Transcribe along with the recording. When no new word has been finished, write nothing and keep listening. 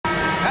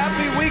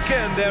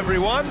weekend,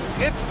 everyone.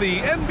 It's the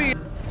NBA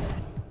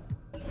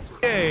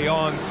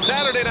on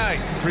Saturday night,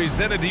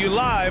 presented to you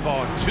live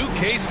on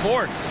 2K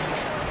Sports.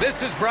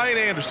 This is Brian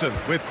Anderson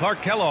with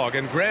Clark Kellogg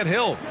and Grant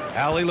Hill.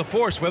 Allie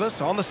LaForce with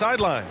us on the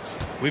sidelines.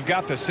 We've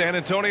got the San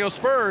Antonio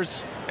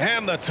Spurs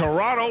and the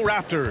Toronto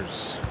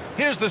Raptors.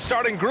 Here's the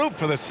starting group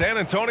for the San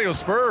Antonio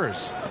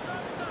Spurs.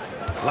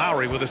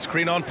 Lowry with a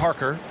screen on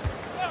Parker.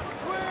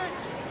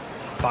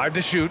 5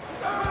 to shoot.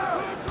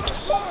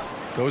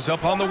 Goes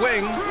up on the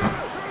wing.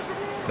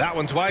 That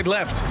one's wide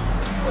left.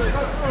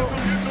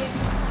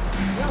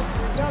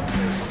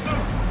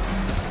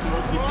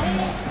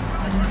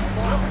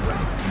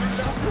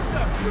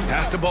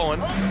 Pass to Bowen.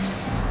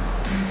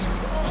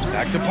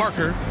 Back to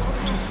Parker.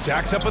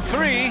 Jacks up a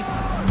 3.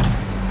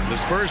 The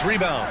Spurs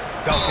rebound.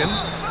 Duncan.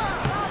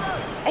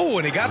 Oh,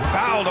 and he got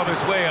fouled on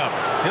his way up.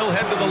 He'll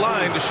head to the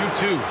line to shoot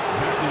 2.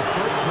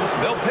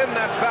 They'll pin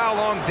that foul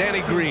on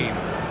Danny Green.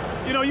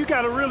 You know, you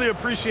got to really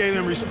appreciate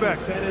and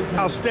respect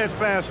how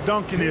steadfast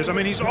Duncan is. I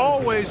mean, he's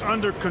always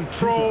under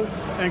control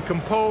and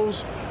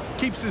composed,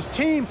 keeps his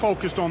team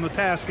focused on the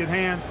task at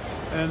hand,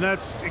 and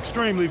that's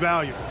extremely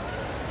valuable.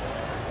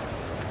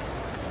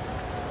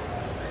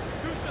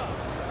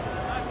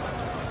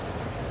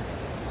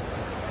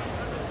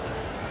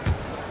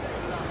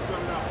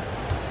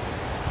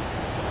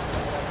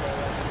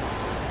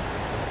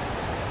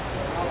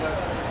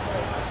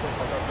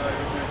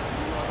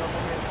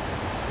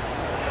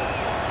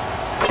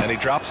 And he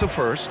drops the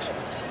first.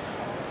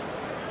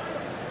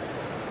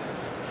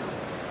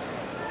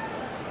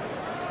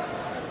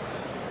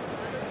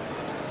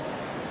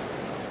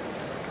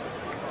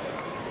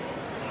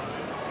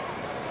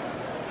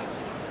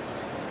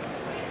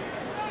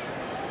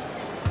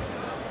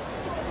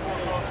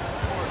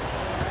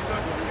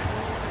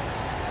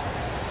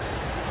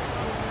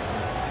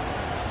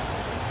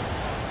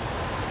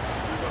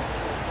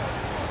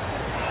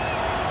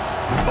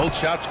 Both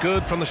shots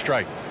good from the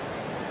stripe.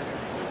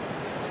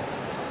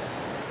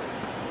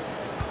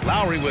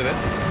 Lowry with it.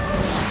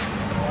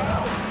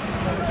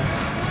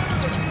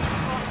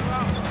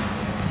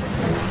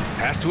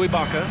 Pass to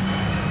Ibaka.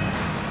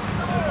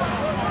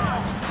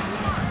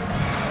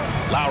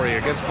 Lowry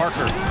against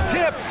Parker.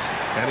 Tipped!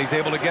 And he's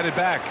able to get it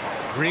back.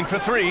 Green for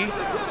 3.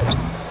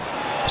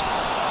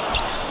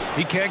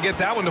 He can't get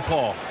that one to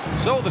fall.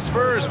 So the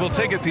Spurs will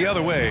take it the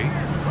other way.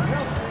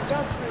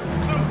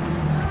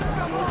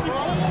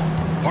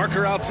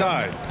 Parker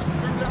outside.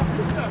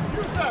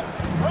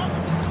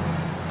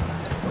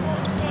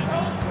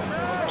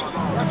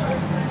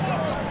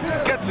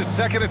 Gets his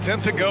second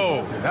attempt to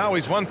go. Now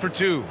he's 1 for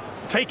 2.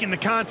 Taking the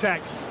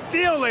contact,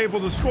 still able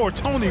to score.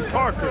 Tony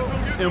Parker,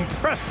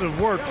 impressive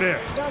work there.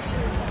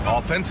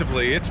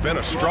 Offensively, it's been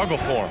a struggle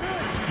for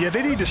him. Yeah,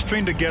 they need to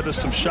string together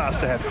some shots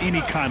to have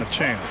any kind of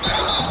chance.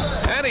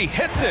 And he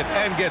hits it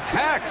and gets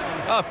hacked.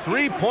 A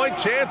 3-point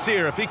chance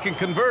here if he can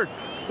convert.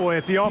 Boy,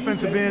 at the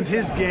offensive end,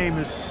 his game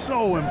is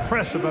so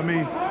impressive. I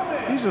mean,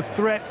 he's a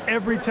threat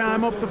every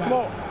time up the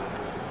floor.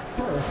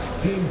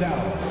 First team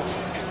down.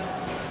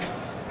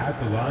 At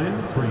the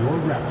line for your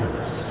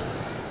Raptors,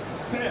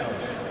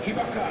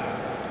 Ibaka,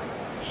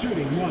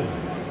 shooting 1.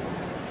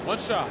 One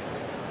shot.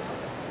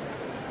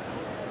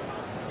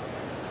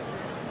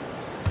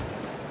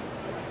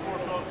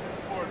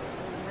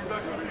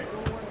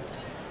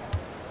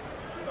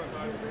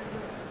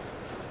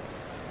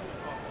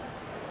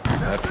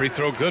 That free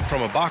throw good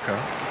from Ibaka.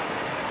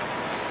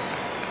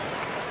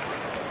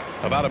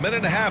 About a minute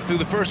and a half through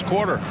the first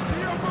quarter.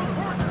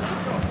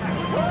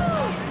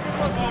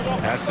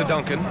 Pass to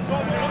Duncan.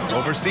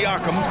 Over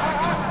Siakam.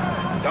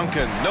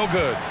 Duncan, no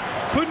good.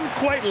 Couldn't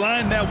quite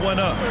line that one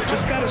up.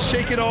 Just got to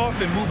shake it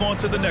off and move on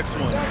to the next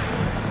one.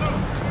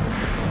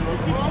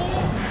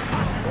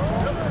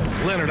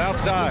 Leonard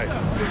outside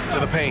to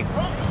the paint.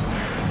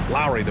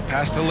 Lowry to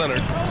pass to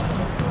Leonard.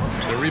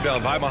 The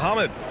rebound by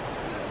Muhammad.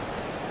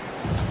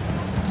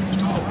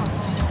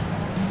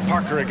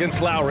 Parker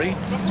against Lowry.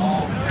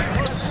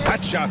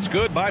 That shot's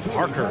good by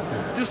Parker.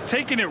 Just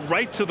taking it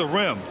right to the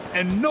rim,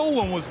 and no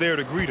one was there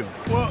to greet him.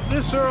 Well,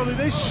 this early,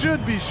 they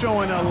should be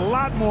showing a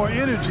lot more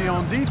energy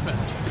on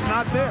defense. It's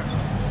not there.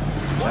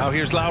 Now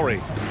here's Lowry.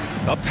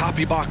 Up top,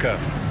 Ibaka.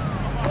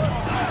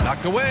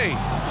 Knocked away.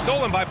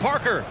 Stolen by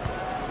Parker.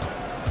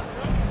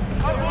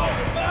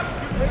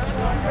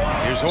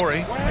 Here's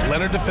Ori.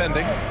 Leonard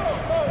defending.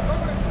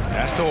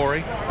 Pass to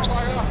Ori.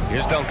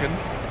 Here's Duncan.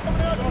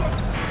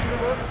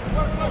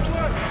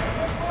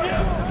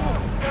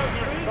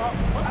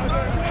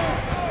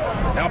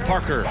 Now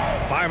Parker,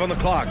 5 on the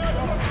clock.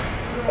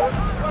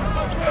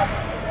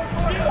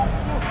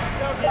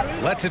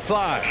 Lets it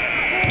fly.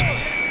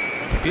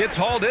 It's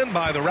hauled in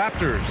by the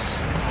Raptors.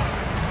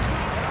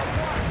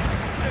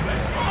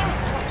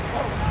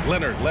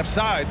 Leonard, left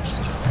side.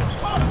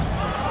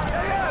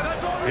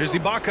 Here's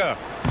Ibaka.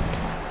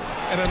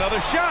 And another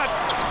shot.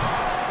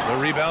 The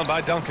rebound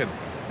by Duncan.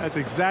 That's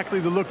exactly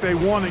the look they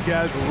wanted,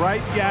 guys.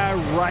 Right guy,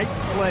 right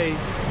play,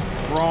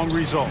 wrong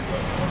result.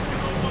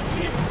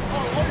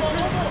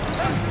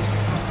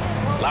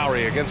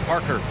 Lowry against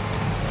Parker.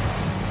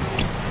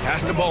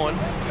 Pass to Bowen.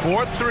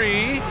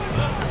 4-3.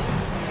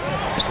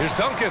 Here's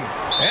Duncan.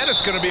 And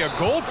it's going to be a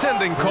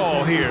goaltending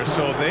call here,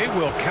 so they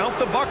will count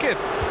the bucket.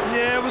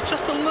 Yeah, it was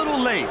just a little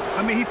late.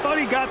 I mean, he thought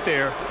he got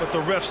there, but the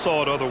ref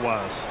saw it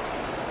otherwise.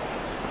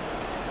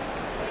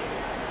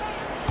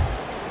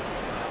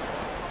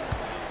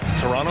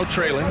 Toronto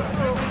trailing.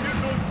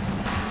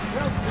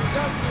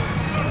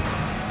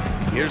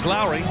 Here's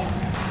Lowry.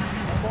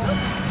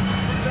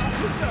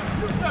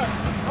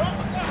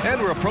 And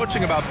we're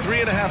approaching about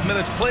 3.5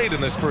 minutes played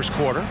in this first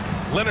quarter.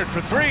 Leonard for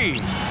three.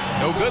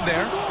 No good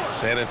there.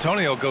 San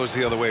Antonio goes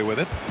the other way with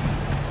it.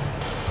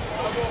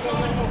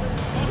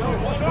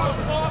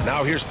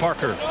 Now here's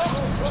Parker.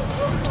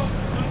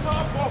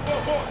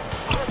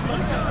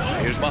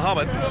 Here's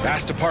Muhammad.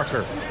 Pass to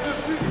Parker.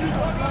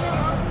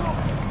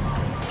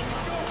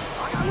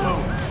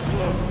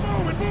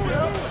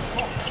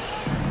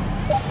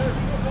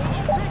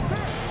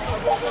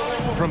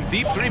 From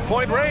deep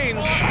three-point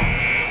range,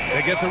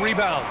 they get the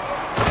rebound.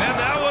 And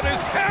that one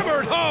is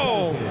hammered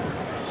home.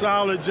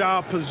 Solid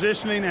job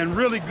positioning and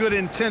really good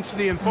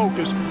intensity and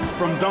focus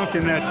from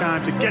Duncan that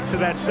time to get to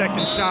that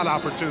second shot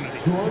opportunity.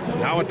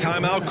 Now a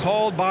timeout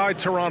called by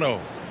Toronto.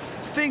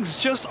 Things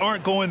just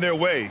aren't going their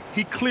way.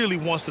 He clearly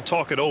wants to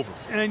talk it over.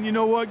 And you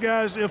know what,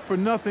 guys? If for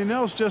nothing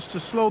else, just to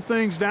slow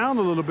things down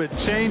a little bit,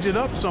 change it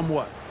up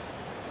somewhat.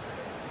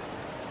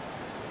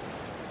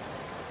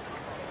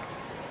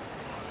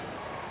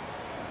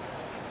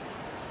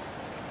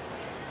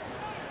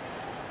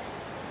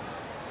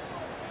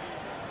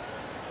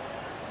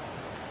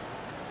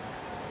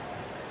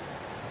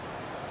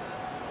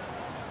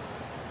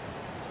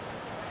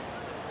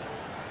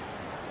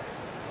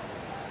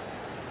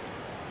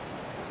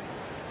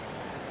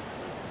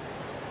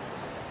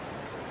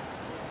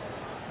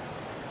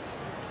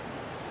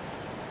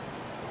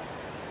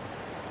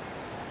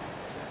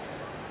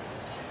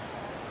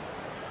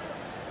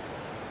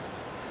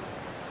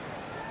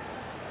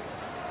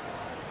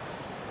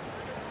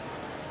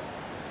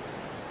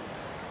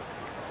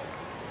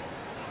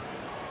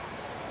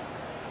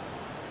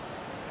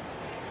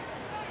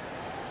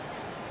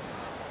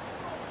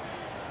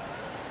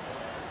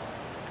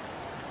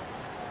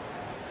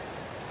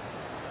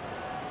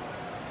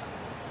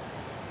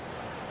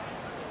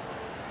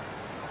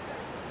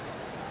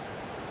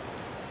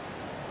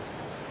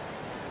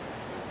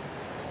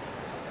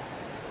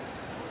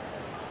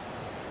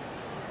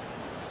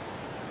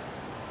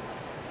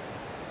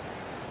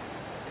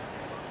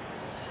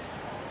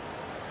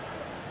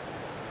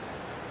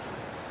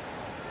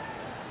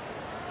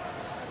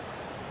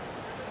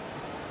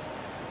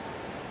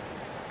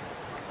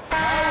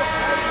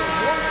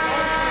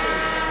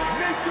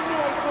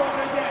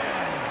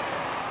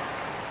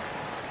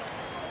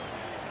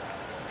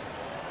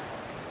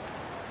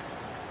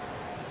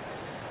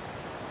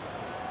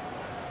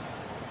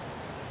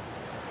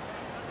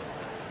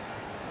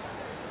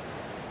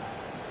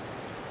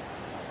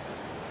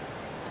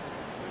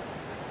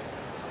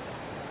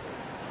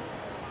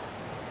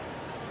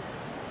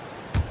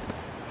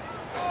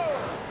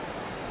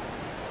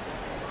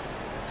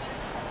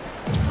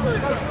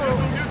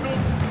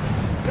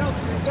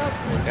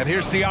 And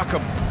here's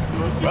Siakam.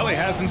 Well, he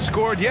hasn't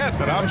scored yet,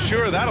 but I'm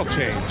sure that'll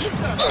change.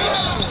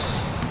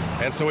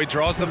 And so he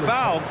draws the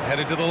foul,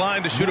 headed to the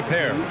line to shoot a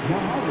pair.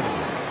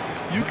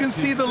 You can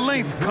see the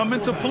length come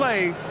into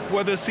play,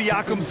 whether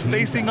Siakam's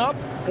facing up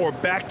or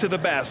back to the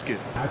basket.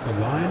 At the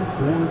line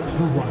for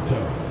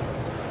Toronto,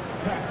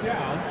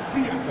 Pascal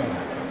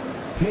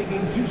Siakam,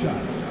 taking 2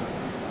 shots.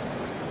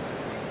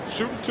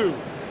 Shooting 2.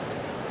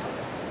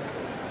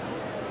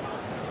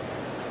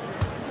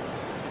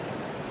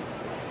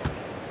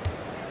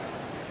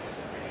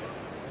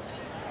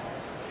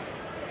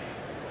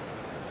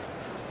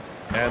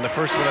 And the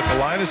first one at the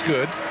line is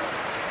good.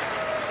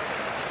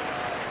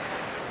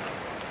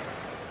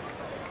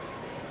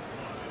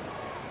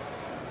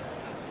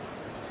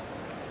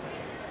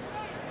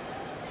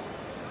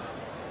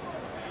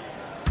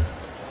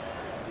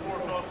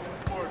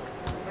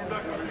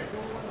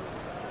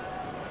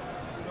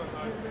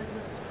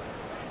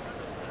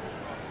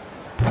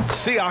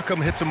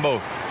 Siakam hits them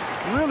both.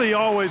 Really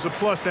always a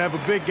plus to have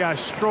a big guy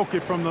stroke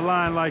it from the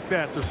line like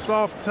that. The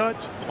soft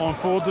touch on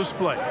full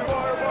display.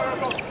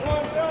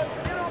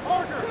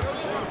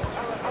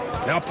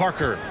 Now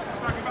Parker.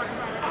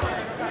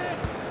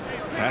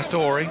 Pass to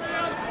Ori.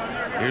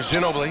 Here's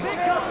Ginobili.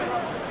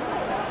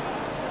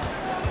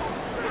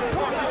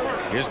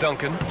 Here's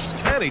Duncan.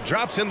 And he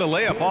drops in the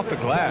layup off the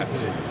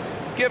glass.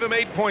 Give him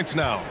 8 points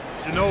now.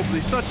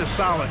 Ginobili, such a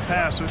solid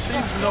passer.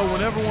 Seems to know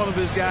whenever one of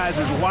his guys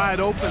is wide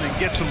open and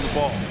gets him the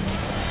ball.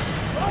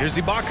 Here's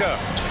Ibaka.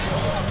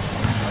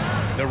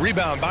 The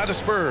rebound by the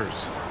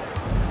Spurs.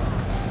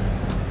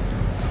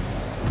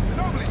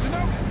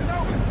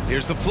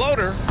 Here's the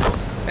floater.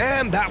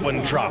 And that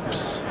one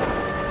drops.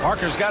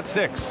 Parker's got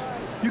 6.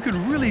 You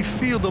can really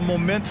feel the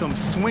momentum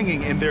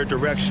swinging in their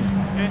direction.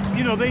 And,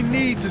 you know, they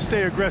need to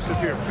stay aggressive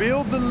here.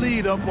 Build the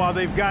lead up while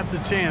they've got the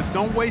chance.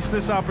 Don't waste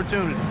this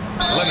opportunity.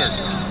 Leonard.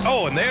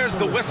 Oh, and there's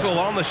the whistle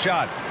on the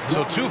shot.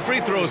 So 2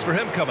 free throws for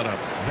him coming up.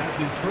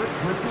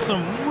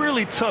 Some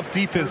really tough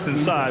defense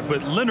inside,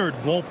 but Leonard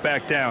won't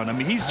back down. I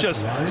mean, he's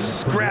just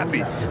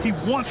scrappy. He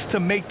wants to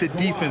make the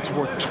defense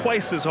work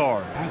twice as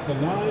hard. At the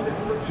line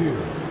for 2.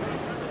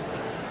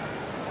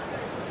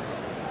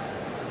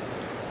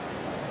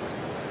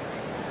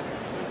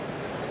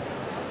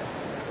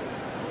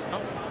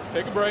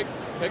 Take a break.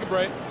 Take a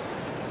break.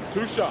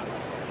 2 shots.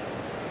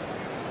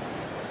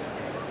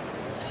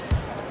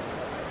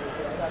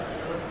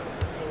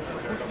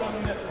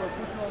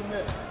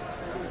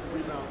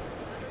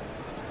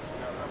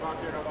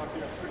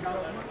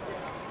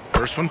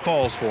 First one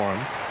falls for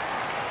him.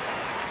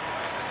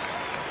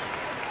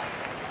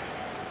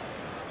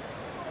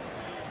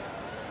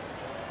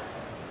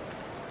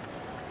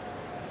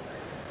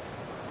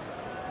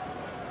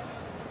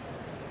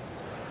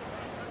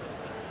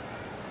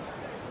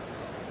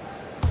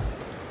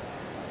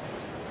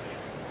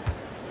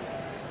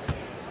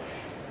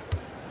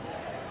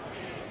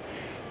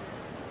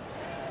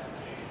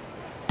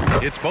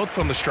 It's both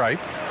from the stripe.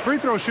 Free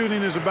throw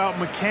shooting is about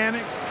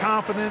mechanics,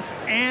 confidence,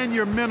 and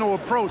your mental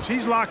approach.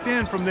 He's locked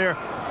in from there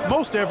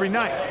most every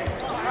night.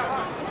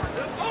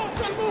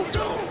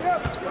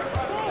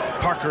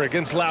 Parker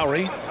against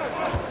Lowry.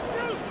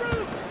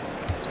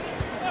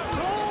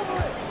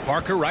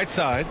 Parker right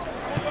side.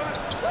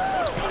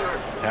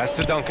 Pass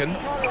to Duncan.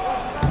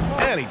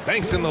 And he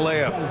banks in the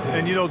layup.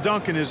 And you know,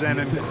 Duncan is an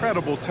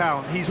incredible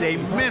talent. He's a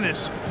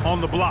menace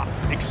on the block.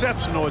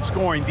 Exceptional at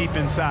scoring deep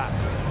inside.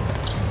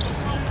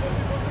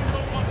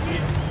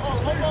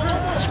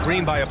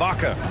 Screen by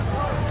Ibaka.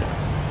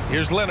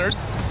 Here's Leonard.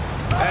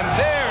 And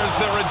there's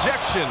the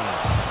rejection.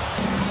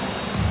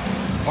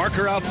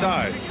 Parker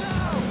outside.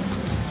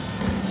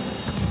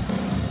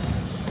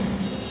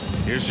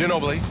 Here's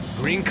Ginobili.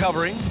 Green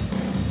covering.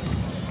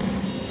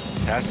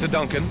 Pass to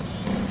Duncan.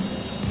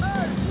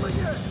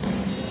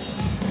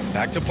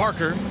 Back to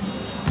Parker.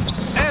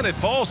 And it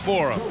falls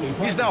for him.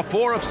 He's now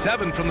 4 of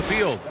 7 from the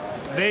field.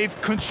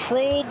 They've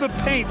controlled the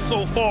paint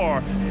so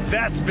far.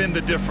 That's been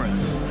the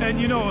difference.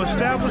 And, you know,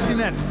 establishing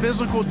that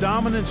physical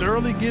dominance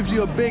early gives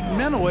you a big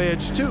mental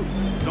edge, too.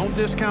 Don't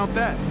discount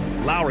that.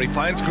 Lowry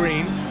finds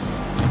Green.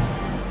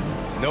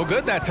 No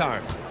good that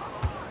time.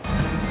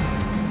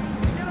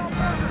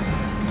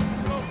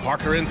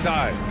 Parker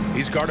inside.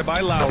 He's guarded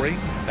by Lowry.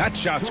 That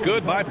shot's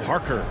good by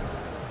Parker.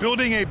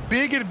 Building a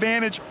big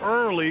advantage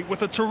early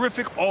with a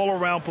terrific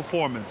all-around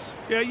performance.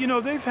 Yeah, you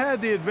know, they've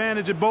had the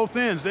advantage at both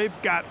ends.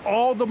 They've got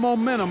all the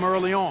momentum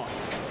early on.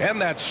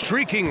 And that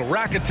streaking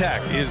rack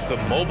attack is the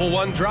Mobile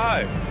One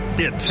drive.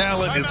 Yeah,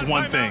 talent is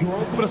one thing,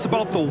 but it's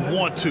about the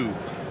want-to.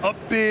 Up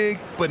big,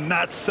 but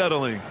not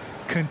settling.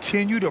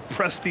 Continue to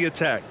press the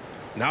attack.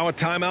 Now a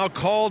timeout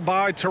called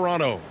by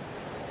Toronto.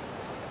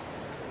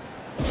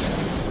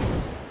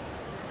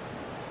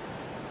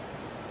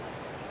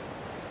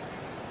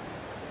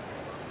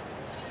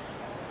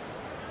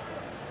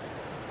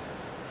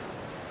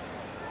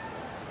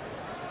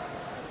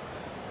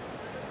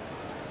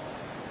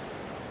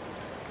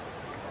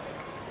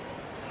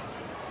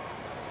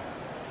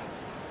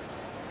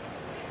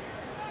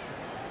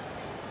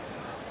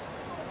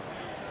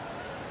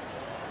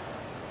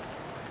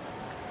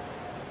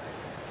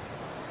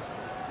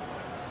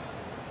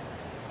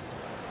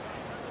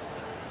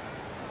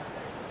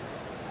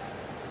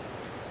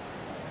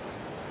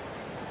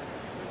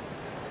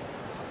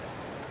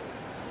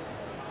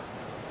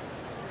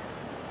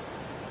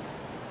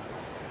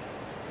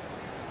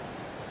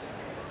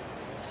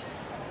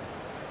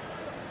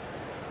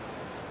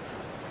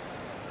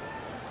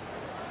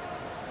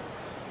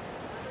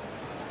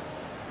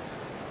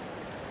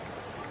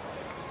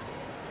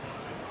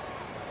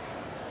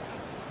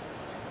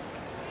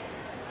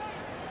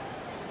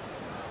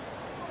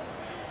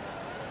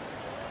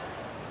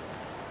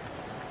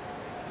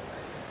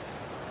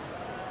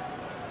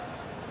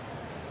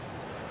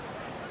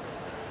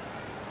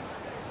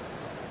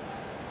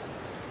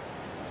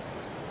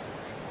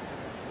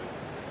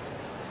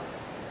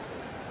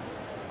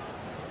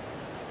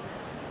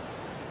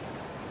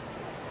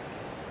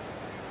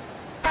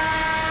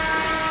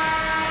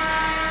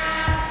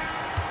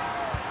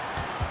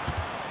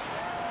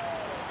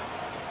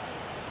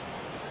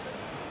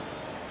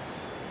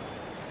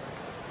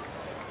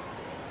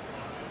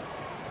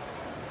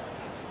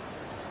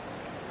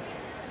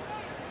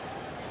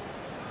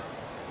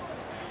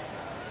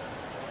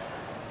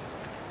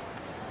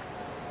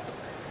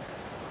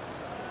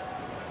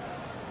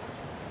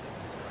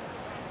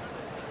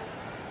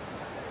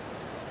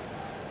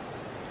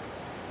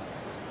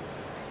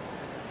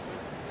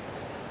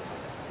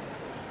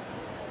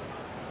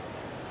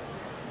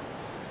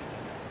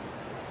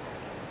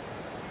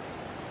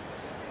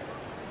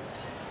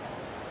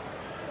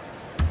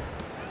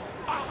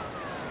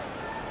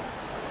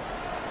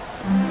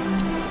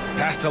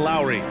 Pass to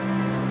Lowry.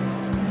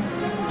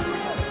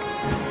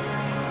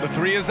 The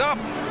 3 is up.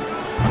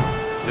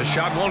 The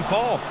shot won't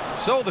fall,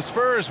 so the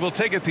Spurs will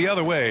take it the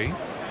other way.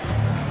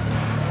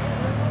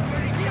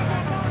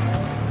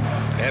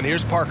 And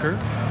here's Parker.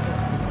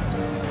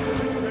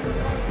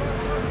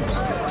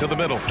 To the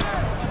middle.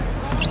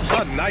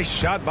 A nice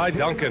shot by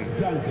Duncan.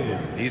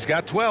 He's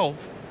got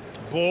 12.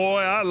 Boy,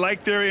 I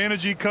like their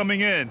energy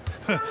coming in.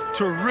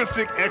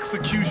 Terrific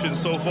execution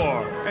so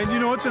far. And, you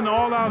know, it's an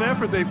all-out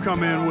effort they've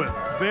come in with.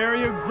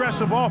 Very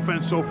aggressive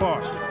offense so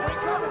far.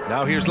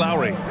 Now here's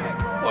Lowry.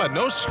 Well,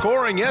 no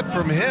scoring yet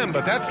from him,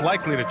 but that's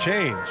likely to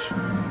change.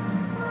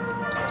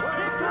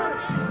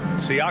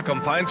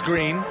 Siakam finds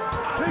Green.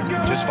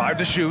 Just 5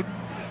 to shoot.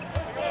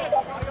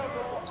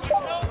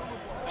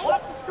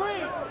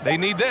 They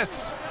need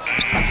this.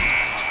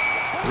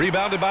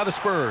 Rebounded by the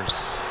Spurs.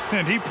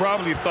 And he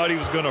probably thought he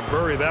was going to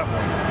bury that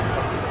one.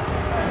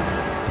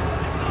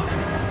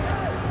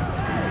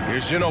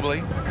 Here's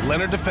Ginobili.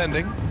 Leonard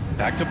defending.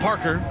 Back to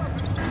Parker.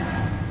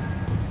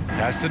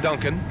 Pass to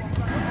Duncan.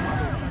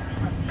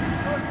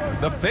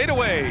 The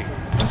fadeaway.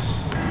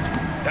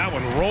 That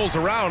one rolls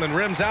around and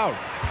rims out.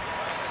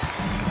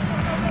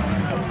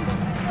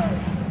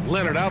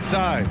 Leonard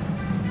outside.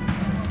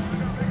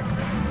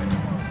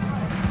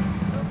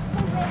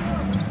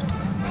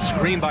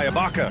 Screen by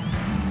Ibaka.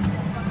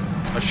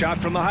 A shot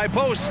from the high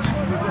post.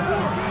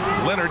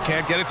 Leonard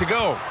can't get it to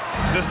go.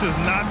 This has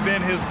not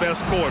been his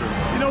best quarter.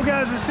 You know,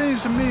 guys, it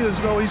seems to me as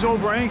though he's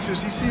over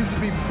anxious. He seems to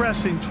be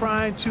pressing,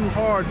 trying too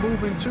hard,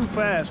 moving too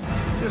fast.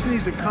 Just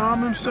needs to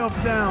calm himself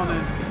down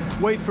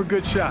and wait for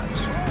good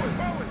shots.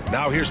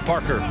 Now here's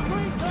Parker.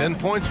 10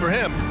 points for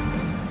him.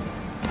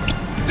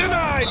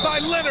 Denied by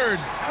Leonard.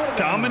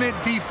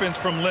 Dominant defense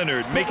from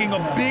Leonard, making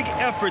a big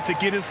effort to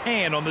get his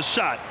hand on the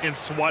shot and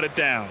swat it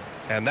down.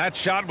 And that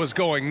shot was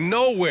going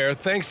nowhere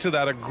thanks to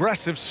that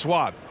aggressive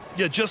swat.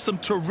 Yeah, just some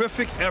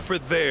terrific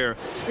effort there.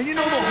 And you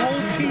know, the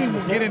whole team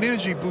will get an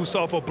energy boost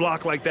off a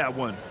block like that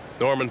one.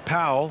 Norman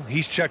Powell,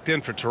 he's checked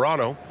in for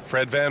Toronto.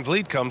 Fred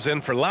VanVleet comes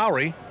in for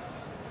Lowry.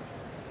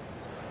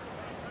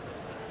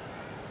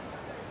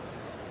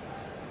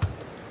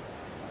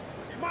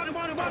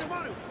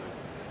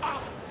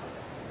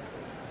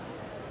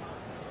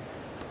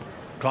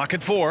 Clock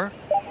at 4.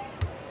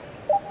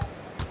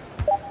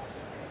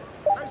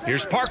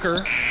 Here's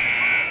Parker.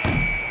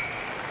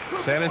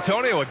 San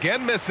Antonio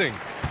again missing.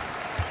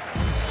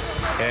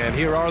 And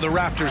here are the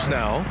Raptors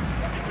now.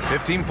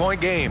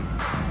 15-point game.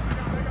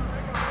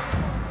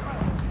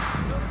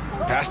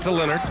 Pass to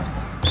Leonard.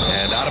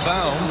 And out of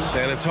bounds.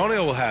 San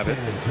Antonio will have it.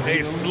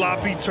 A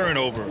sloppy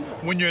turnover.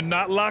 When you're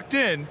not locked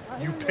in,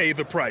 you pay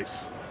the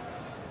price.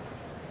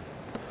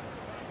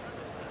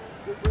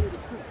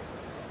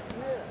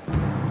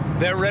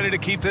 They're ready to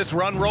keep this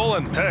run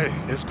rolling. Hey,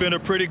 it's been a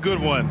pretty good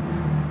one.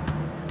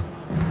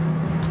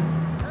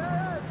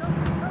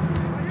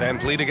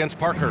 VanVleet against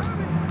Parker.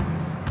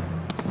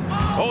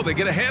 Oh, they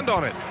get a hand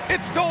on it.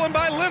 It's stolen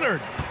by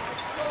Leonard.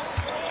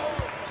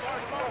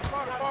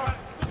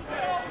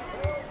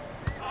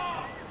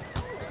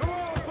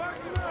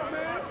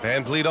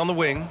 VanVleet on the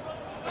wing.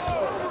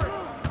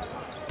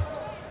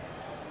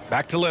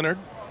 Back to Leonard.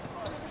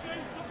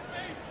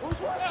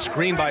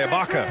 Screen by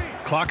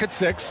Ibaka. Clock at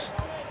 6.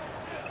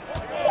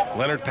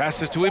 Leonard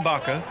passes to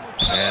Ibaka.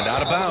 And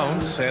out of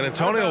bounds. San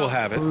Antonio will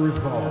have it.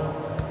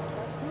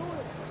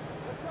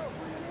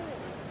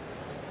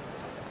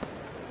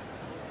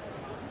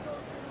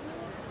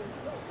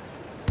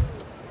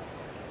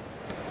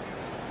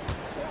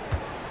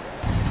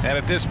 And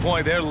at this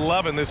point, they're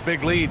loving this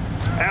big lead.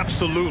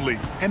 Absolutely.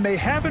 And they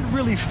haven't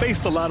really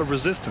faced a lot of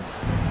resistance.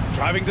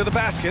 Driving to the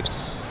basket.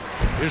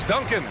 Here's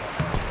Duncan.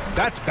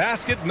 That's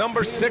basket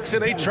number 6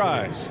 in 8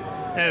 tries.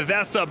 And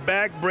that's a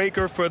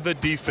backbreaker for the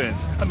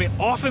defense. I mean,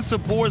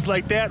 offensive boards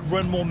like that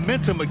run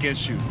momentum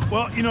against you.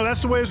 Well, you know,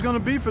 that's the way it's going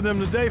to be for them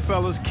today,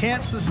 fellas.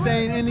 Can't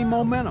sustain any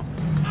momentum.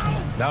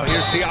 Now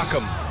here's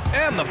Siakam.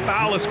 And the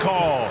foul is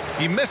called.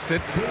 He missed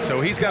it,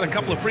 so he's got a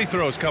couple of free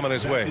throws coming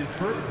his way. His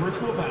first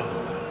personal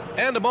foul.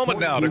 And a moment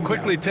now to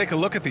quickly take a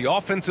look at the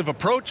offensive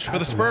approach for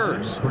the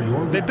Spurs.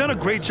 They've done a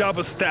great job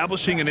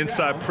establishing an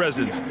inside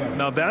presence.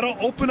 Now that'll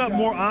open up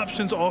more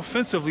options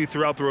offensively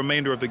throughout the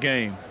remainder of the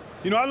game.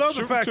 You know, I love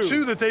the fact,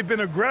 too, that they've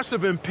been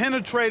aggressive in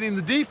penetrating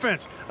the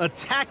defense,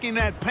 attacking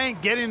that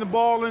paint, getting the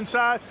ball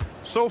inside.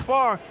 So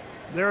far,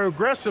 their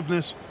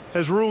aggressiveness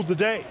has ruled the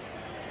day.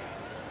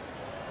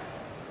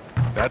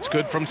 That's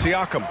good from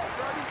Siakam.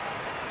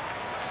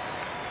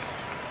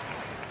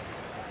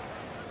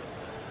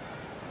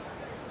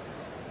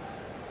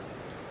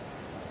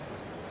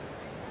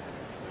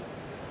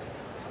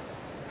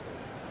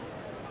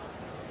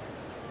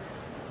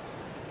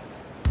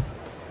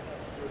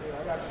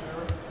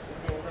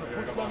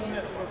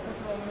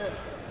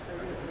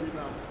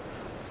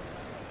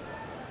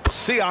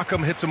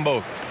 Siakam hits them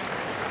both.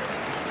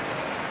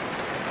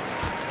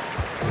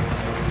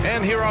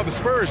 And here are the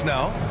Spurs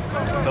now.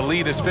 The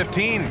lead is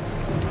 15.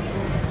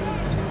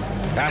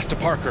 Pass to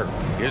Parker.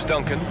 Here's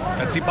Duncan.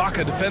 That's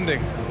Ibaka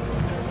defending.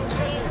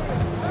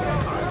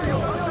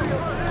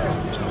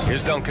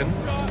 Here's Duncan.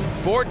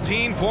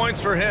 14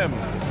 points for him.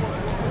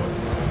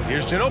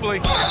 Here's Ginobili.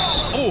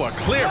 Oh, a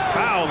clear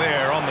foul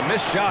there on the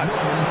missed shot.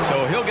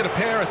 So he'll get a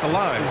pair at the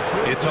line.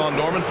 It's on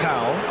Norman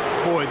Powell.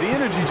 Boy, the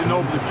energy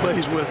Ginobili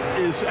plays with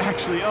is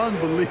actually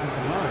unbelievable.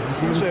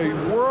 He's a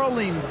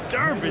whirling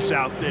dervish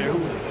out there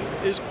who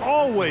is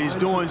always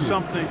doing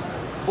something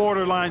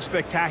borderline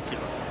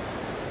spectacular.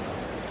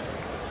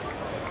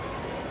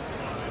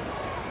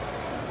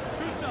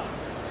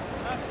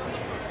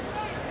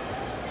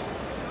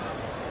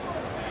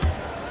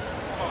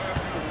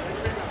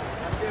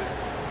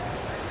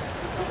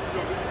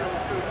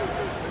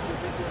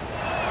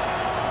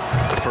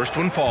 The first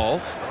one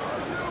falls.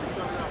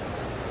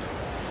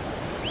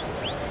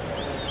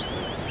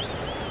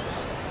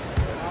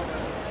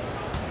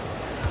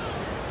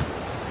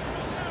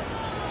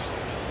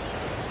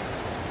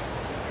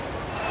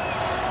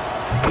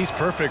 He's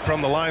perfect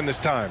from the line this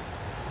time.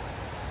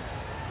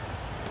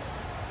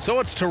 So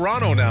it's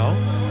Toronto now,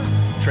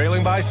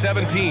 trailing by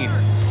 17.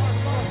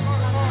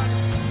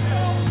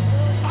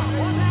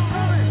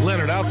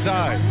 Leonard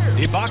outside.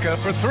 Ibaka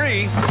for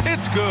three.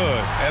 It's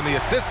good. And the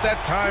assist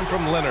that time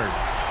from Leonard.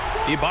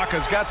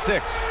 Ibaka's got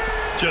 6.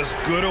 Just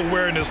good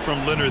awareness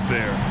from Leonard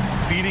there,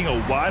 feeding a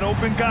wide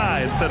open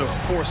guy instead of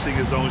forcing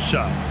his own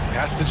shot.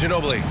 Pass to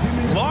Ginobili.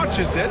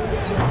 Launches it.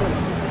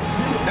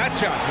 That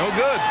shot, no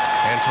good.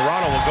 And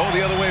Toronto will go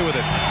the other way with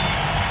it.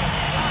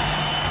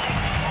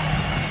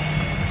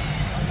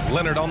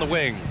 Leonard on the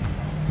wing.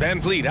 Van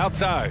Vliet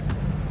outside.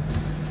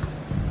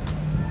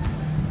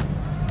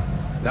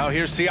 Now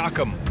here's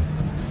Siakam.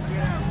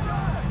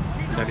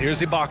 And here's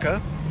Ibaka.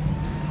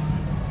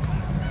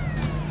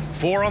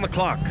 4 on the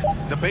clock.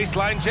 The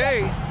baseline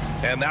J.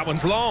 And that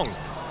one's long.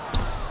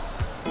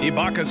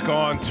 Ibaka's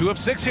gone 2 of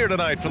 6 here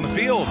tonight from the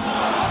field.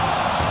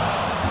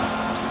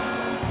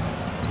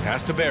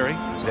 Pass to Barry.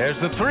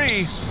 There's the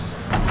 3.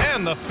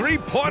 And the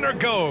three-pointer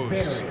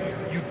goes.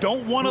 You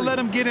don't want to let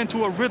him get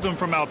into a rhythm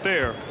from out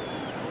there.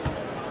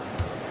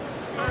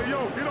 Hey,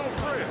 yo, get on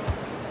Fred.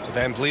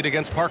 Van Vliet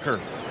against Parker.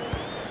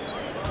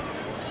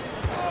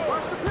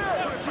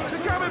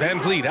 Van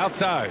Vliet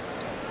outside.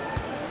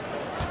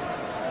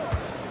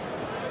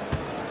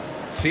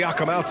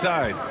 Siakam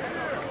outside.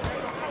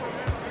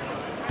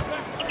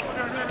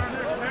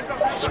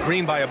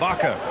 Screen by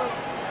Ibaka.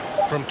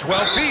 From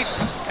 12 feet.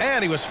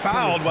 And he was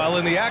fouled while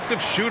in the act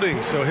of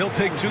shooting, so he'll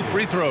take 2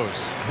 free throws.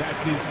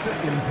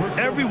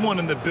 Everyone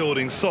in the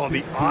building saw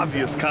the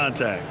obvious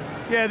contact.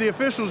 Yeah, the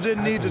officials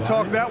didn't need to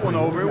talk that one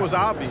over. It was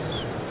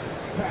obvious.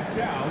 Pass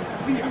down,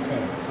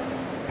 Siakam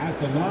at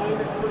the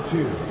line for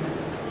 2.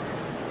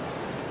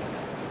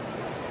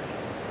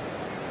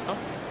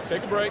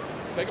 Take a break.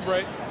 Take a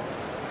break.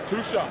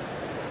 2 shots.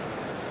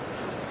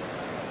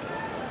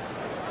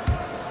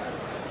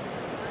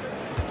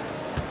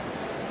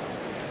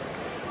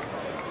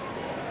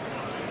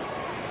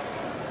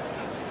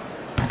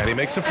 And he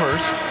makes a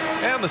first.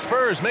 And the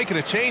Spurs making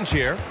a change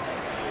here.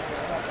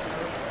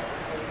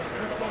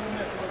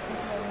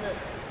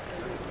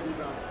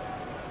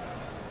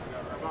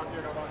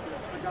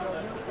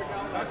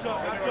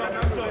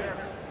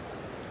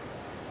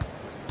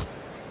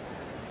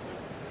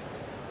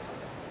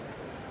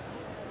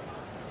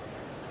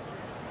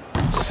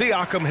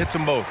 Siakam hits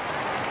them both.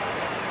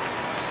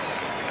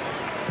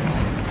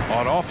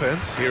 On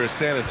offense, here is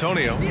San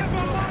Antonio.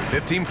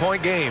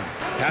 15-point game.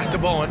 Pass to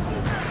Bowen.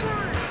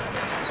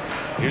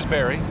 Here's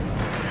Barry.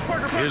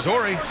 Here's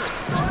Horry.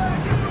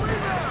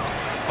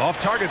 Off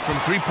target from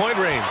 3-point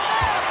range.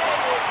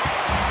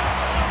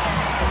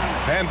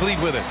 Van Vliet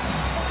with it.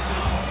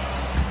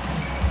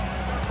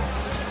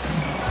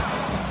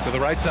 To the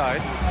right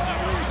side.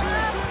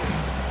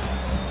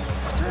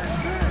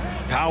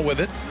 Powell with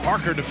it.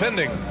 Parker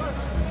defending.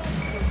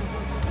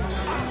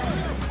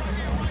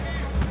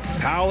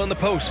 Powell in the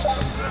post.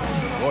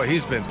 Boy,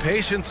 he's been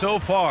patient so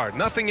far.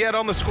 Nothing yet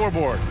on the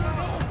scoreboard.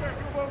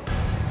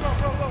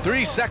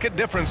 3-second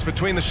difference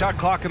between the shot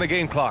clock and the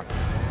game clock.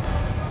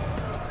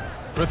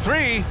 For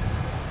 3,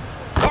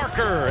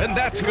 Parker, and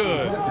that's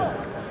good.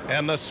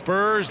 And the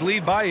Spurs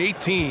lead by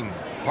 18.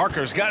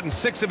 Parker's gotten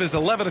 6 of his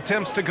 11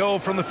 attempts to go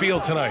from the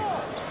field tonight.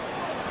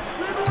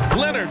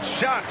 Leonard's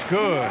shot's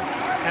good.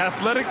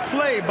 Athletic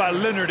play by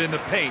Leonard in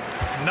the paint,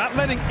 not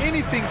letting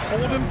anything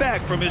hold him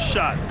back from his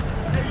shot.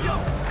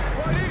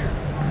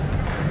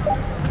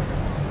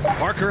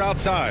 Parker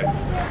outside.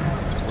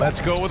 Let's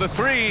go with a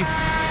 3.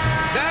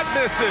 That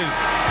misses.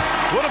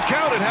 Would have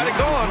counted had it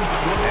gone.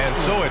 And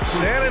so it's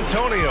San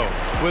Antonio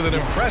with an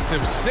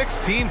impressive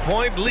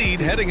 16-point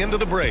lead heading into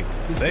the break.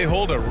 They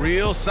hold a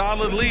real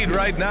solid lead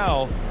right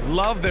now.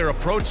 Love their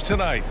approach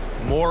tonight.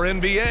 More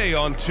NBA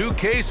on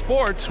 2K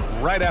Sports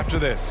right after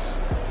this.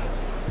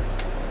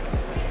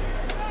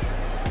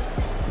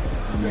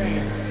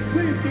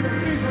 Please give a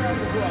big round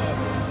of applause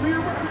for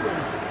your Raptors,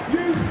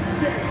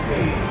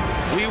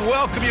 We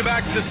welcome you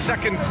back to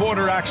second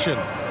quarter action.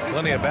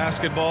 Plenty of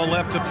basketball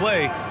left to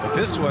play, but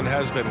this one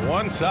has been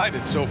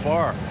one-sided so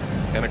far.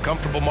 And a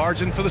comfortable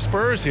margin for the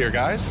Spurs here,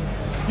 guys.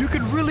 You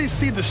could really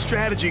see the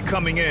strategy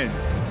coming in.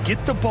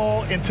 Get the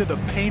ball into the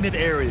painted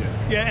area.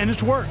 Yeah, and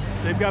it's worked.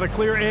 They've got a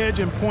clear edge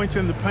and points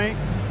in the paint.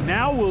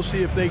 Now we'll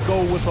see if they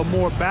go with a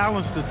more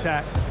balanced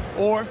attack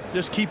or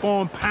just keep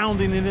on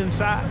pounding it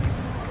inside.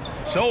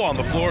 So on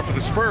the floor for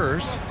the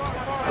Spurs.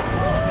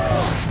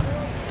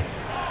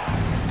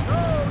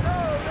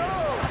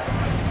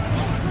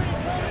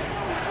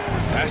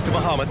 Pass to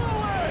Muhammad.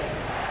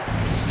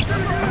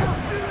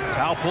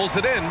 Powell pulls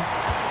it in.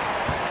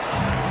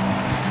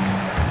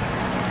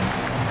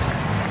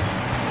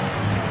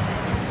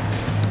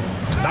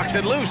 Knocks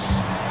it loose.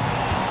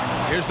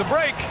 Here's the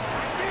break.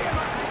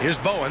 Here's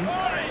Bowen.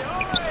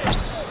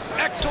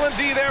 Excellent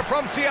D there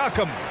from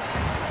Siakam.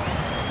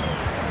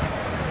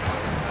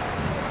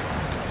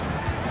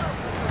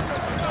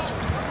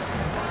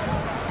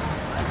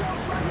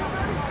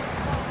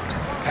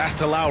 Pass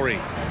to Lowry.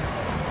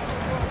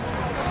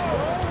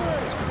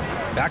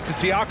 Back to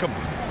Siakam.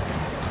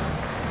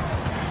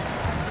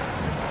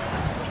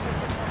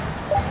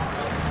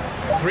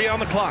 Three on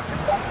the clock.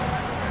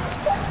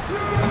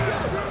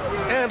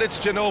 And it's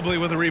Ginobili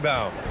with a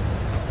rebound.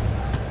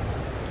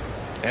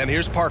 And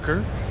here's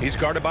Parker. He's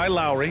guarded by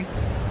Lowry.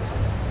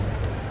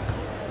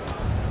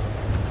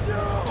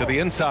 To the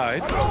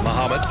inside.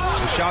 Muhammad.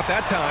 The shot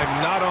that time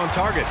not on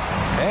target.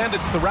 And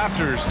it's the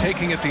Raptors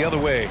taking it the other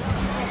way.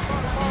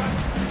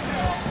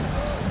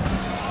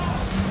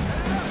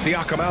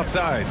 Siakam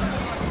outside.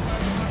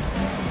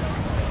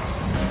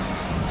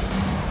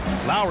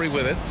 Lowry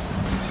with it.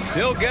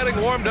 Still getting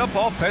warmed up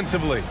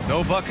offensively.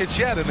 No buckets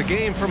yet in the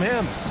game from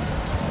him.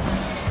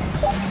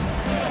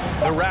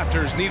 The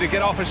Raptors need to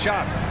get off a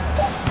shot.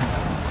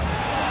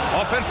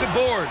 Offensive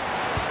board.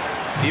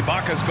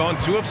 Ibaka's gone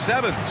 2 of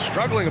 7,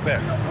 struggling a bit.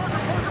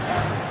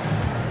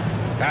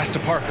 Pass to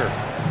Parker.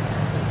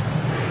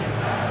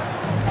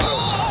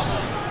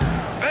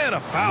 And a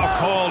foul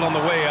called on the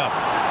way up.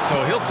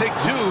 So he'll take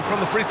 2 from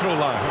the free throw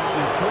line.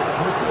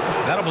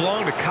 That'll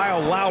belong to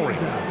Kyle Lowry.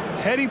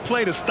 Heady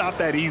play to stop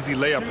that easy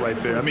layup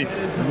right there. I mean,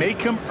 make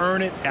him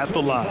earn it at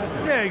the line.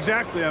 Yeah,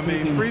 exactly. I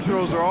mean, free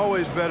throws are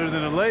always better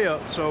than a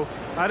layup, so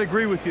I'd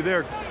agree with you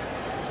there.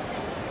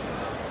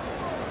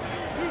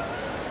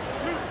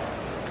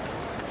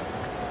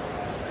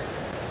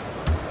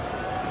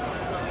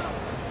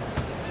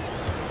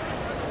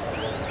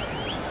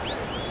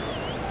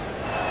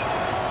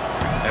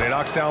 And he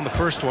knocks down the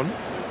first one.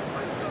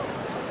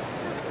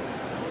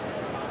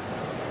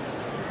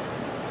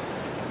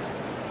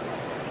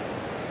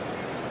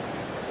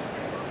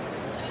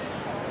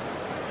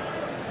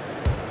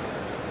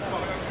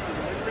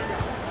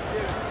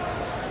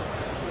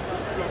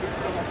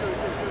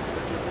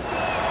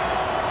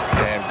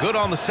 Good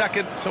on the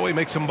second, so he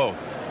makes them both.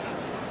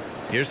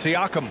 Here's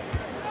Siakam.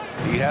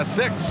 He has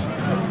 6.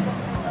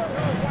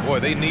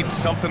 Boy, they need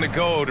something to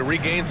go to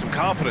regain some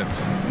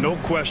confidence. No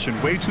question.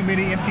 Way too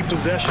many empty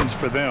possessions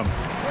for them.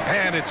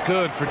 And it's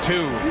good for 2.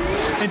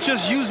 And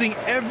just using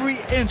every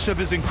inch of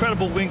his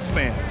incredible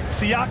wingspan,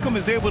 Siakam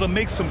is able to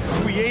make some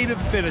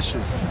creative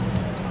finishes.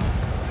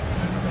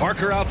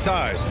 Parker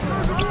outside.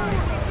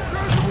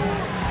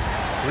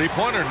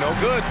 Three-pointer, no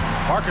good.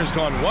 Parker's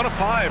gone 1 of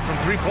 5 from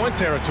three-point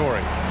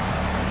territory.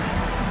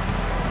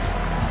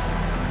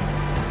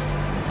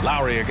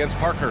 Lowry against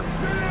Parker.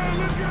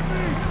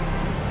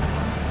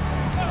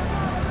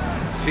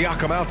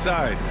 Siakam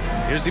outside.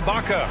 Here's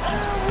Ibaka.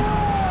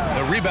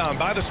 The rebound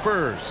by the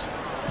Spurs.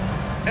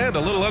 And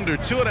a little under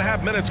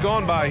 2.5 minutes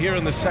gone by here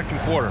in the second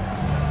quarter.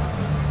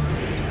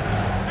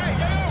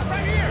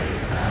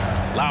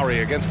 Lowry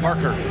against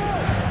Parker.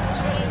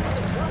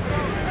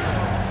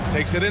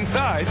 Takes it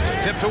inside.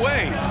 Tipped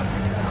away.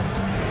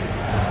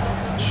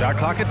 Shot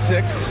clock at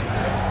 6.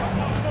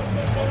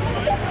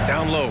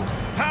 Down low.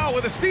 Powell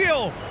with a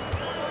steal.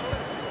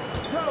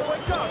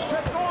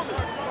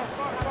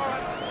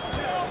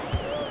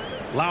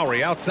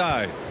 Lowry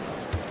outside.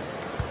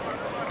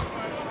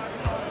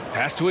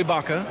 Pass to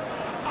Ibaka.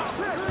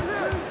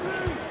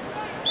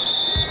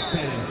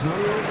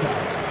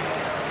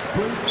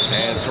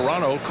 And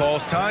Toronto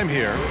calls time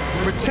here.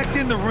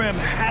 Protecting the rim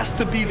has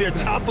to be their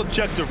top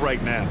objective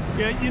right now.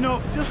 Yeah, you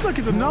know, just look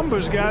at the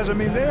numbers, guys. I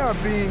mean, they are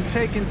being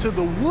taken to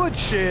the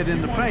woodshed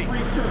in the paint.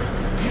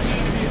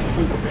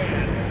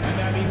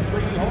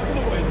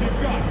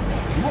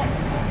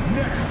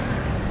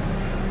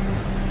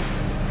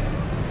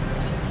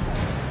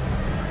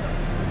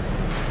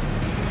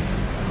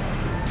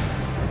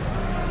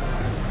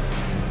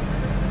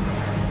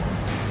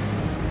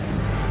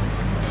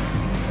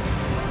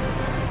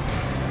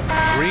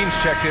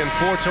 Green's checked in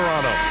for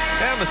Toronto.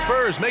 And the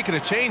Spurs making a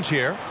change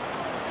here.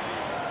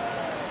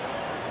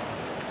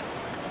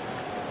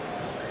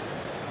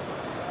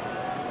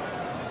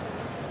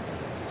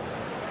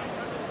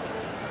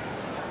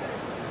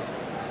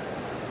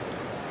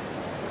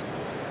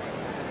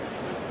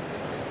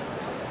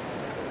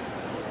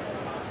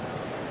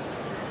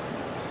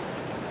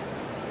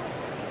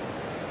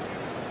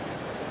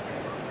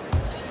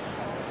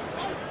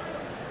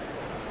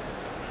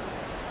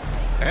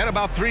 And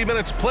about 3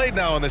 minutes played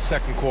now in the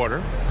second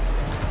quarter.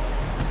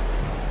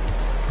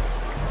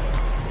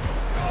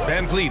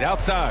 Van Vliet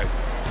outside.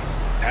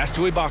 Pass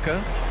to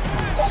Ibaka.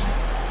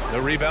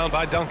 The rebound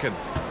by Duncan.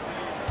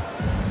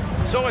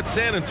 So it's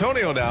San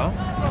Antonio now.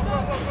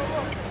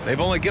 They've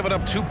only given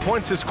up 2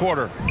 points this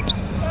quarter.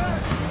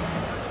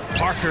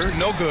 Parker,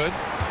 no good.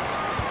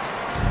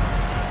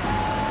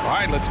 All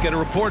right, let's get a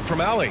report from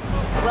Allie.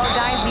 Well,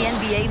 guys, the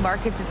NBA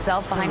markets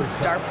itself behind its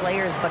star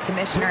players, but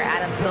Commissioner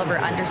Adam Silver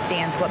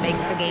understands what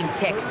makes the game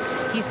tick.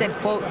 He said,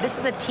 quote, "This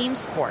is a team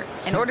sport.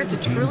 In order to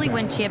truly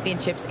win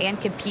championships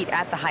and compete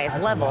at the highest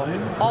level,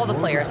 all the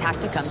players have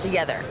to come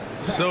together."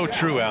 So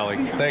true, Allie.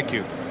 Thank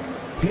you.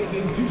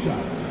 Taking 2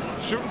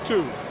 shots. Shooting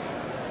 2.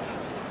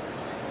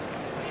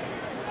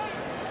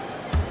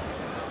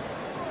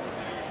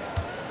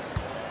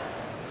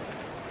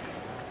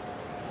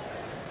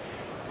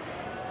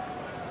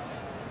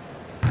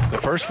 The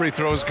first free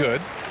throw is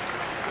good.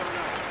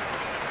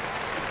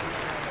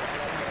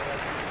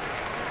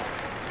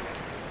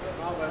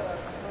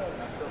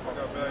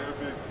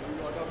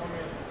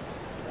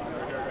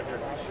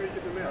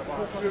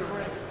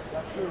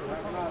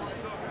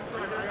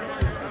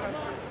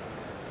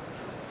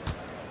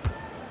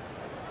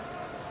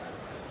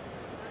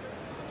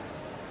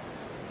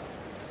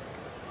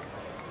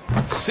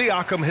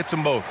 Siakam hits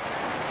them both.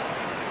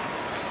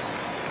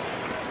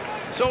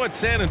 So it's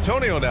San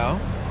Antonio now.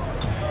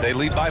 They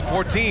lead by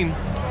 14.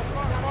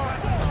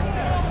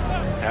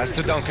 Pass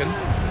to Duncan.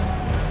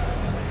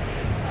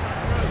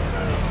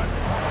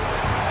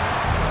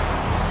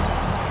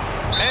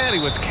 And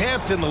he was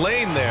camped in the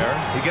lane there.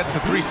 He gets a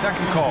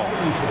 3-second call.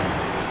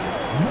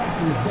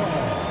 Raptors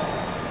ball.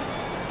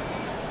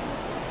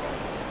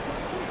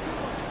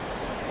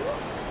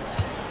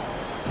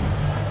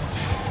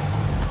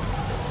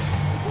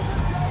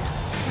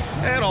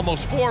 And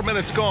almost 4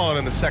 minutes gone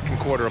in the second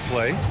quarter of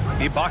play.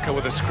 Ibaka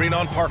with a screen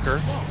on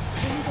Parker.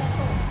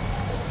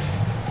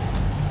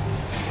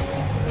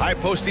 High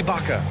post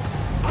Ibaka.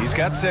 He's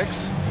got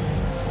 6.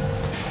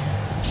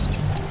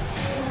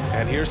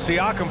 And here's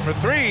Siakam for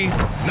 3.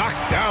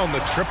 Knocks down the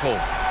triple.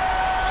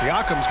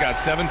 Siakam's got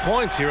 7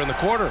 points here in the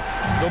quarter.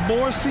 The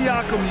more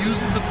Siakam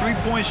uses the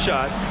three-point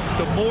shot,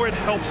 the more it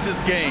helps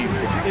his game.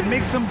 It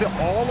makes him the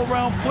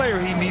all-around player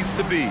he needs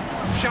to be.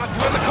 Shots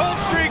with the cold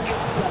streak.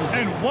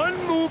 And one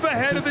move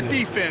ahead of the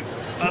defense.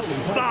 A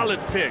solid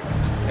pick.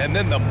 And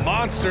then the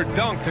monster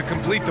dunk to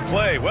complete the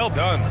play. Well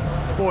done.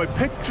 Boy,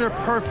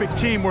 picture-perfect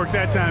teamwork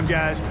that time,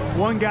 guys.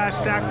 One guy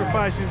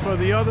sacrificing for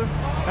the other.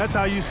 That's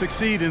how you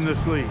succeed in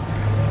this league.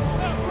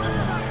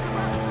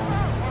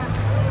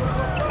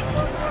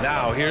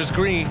 Now here's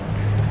Green.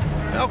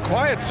 Now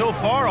quiet so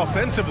far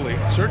offensively,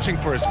 searching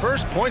for his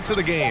first points of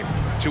the game.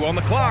 2 on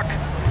the clock.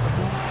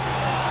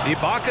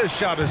 Ibaka's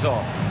shot is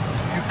off.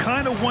 You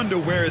kind of wonder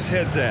where his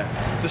head's at.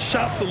 The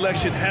shot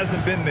selection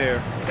hasn't been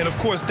there, and of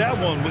course that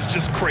one was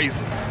just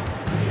crazy.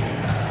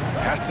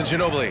 Pass to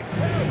Ginobili.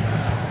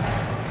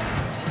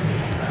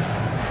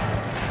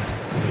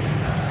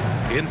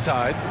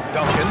 Inside,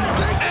 Duncan,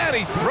 and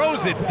he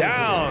throws it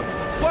down.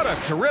 What a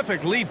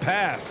terrific lead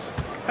pass.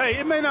 Hey,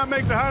 it may not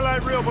make the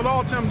highlight reel, but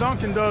all Tim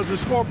Duncan does is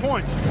score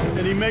points,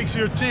 and he makes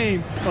your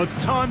team a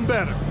ton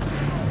better.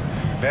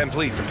 Van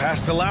Vliet, the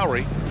pass to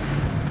Lowry.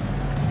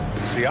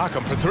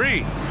 Siakam for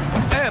 3,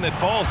 and it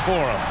falls for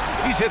him.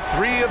 He's hit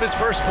 3 of his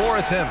first 4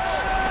 attempts.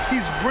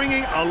 He's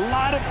bringing a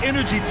lot of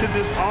energy to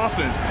this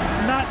offense,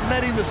 not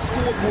letting the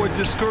scoreboard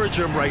discourage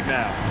him right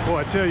now. Boy,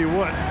 I tell you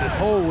what, the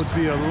hole would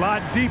be a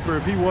lot deeper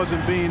if he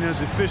wasn't being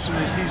as efficient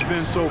as he's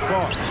been so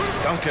far.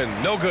 Duncan,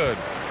 no good.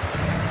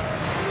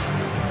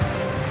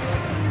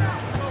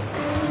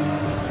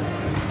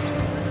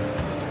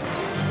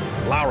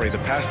 Lowry, the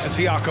pass to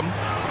Siakam.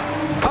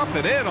 Up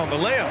and in on the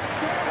layup.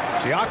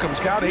 Siakam's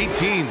got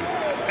 18.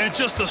 And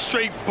just a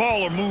straight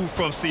baller move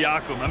from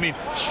Siakam. I mean,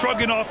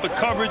 shrugging off the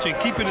coverage and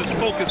keeping his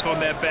focus on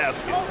that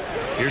basket.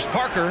 Here's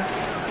Parker.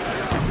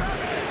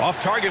 Off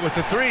target with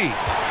the 3.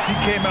 He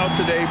came out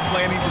today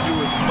planning to do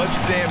as much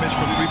damage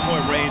from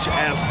three-point range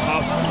as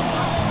possible.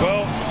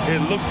 Well, it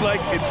looks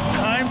like it's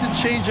time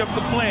to change up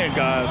the plan,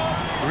 guys.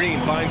 Green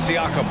finds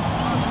Siakam.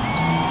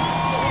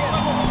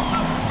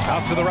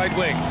 Out to the right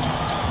wing.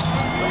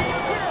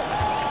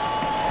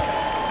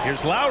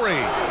 Here's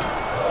Lowry.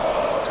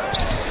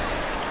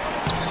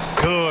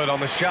 Good on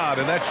the shot,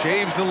 and that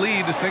shaves the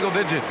lead to single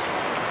digits.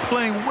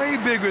 Playing way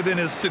bigger than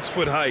his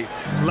 6-foot height.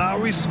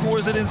 Lowry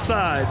scores it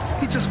inside.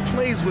 He just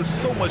plays with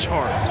so much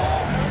heart.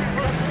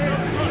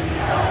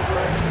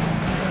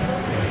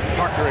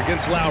 Parker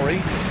against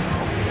Lowry.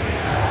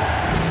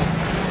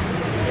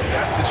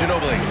 Pass to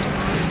Ginobili.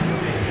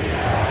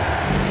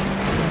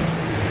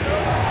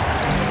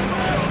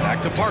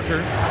 Back to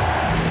Parker.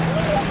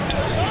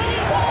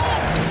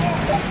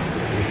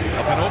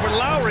 Up and over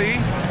Lowry.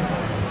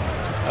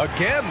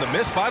 Again, the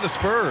miss by the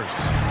Spurs.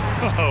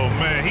 Oh,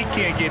 man, he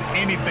can't get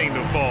anything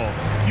to fall.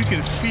 You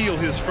can feel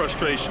his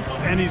frustration.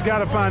 And he's got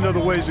to find other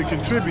ways to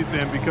contribute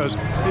then, because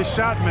his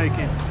shot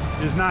making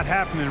is not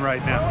happening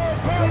right now.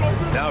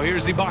 Now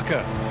here's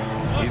Ibaka.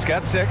 He's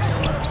got 6.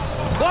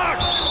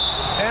 Blocked!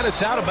 And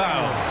it's out of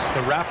bounds.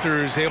 The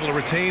Raptors able to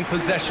retain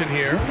possession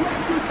here.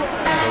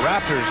 The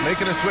Raptors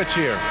making a switch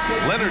here.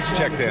 Leonard's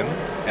checked in.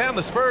 And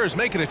the Spurs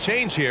making a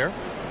change here.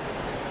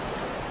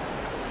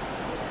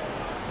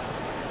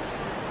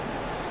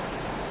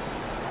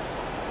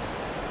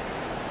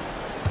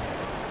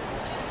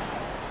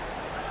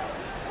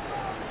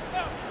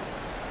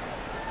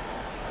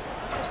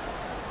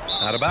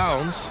 Out of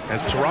bounds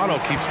as Toronto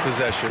keeps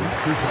possession.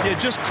 Yeah,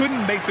 just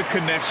couldn't make the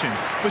connection,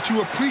 but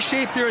you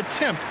appreciate their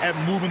attempt at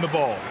moving the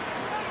ball.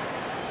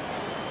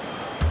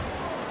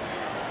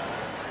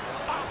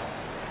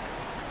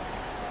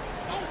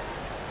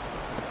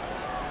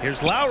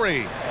 Here's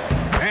Lowry.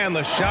 And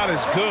the shot is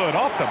good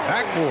off the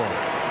backboard.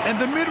 And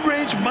the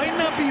mid-range might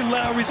not be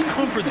Lowry's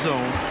comfort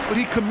zone, but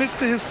he commits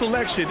to his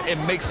selection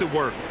and makes it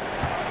work.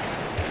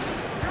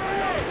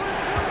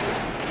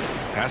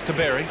 Pass to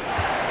Barry.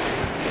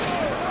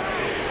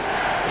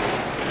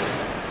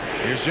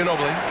 Here's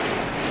Ginobili.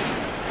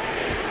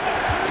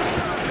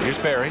 Here's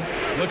Barry.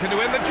 Looking to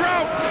end the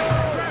drought.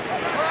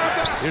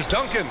 Here's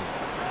Duncan.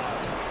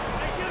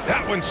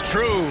 That one's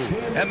true.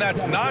 And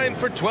that's 9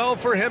 for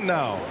 12 for him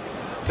now.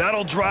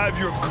 That'll drive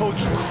your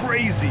coach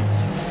crazy,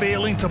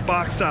 failing to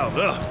box out.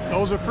 Ugh.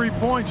 Those are free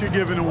points you're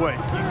giving away.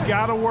 You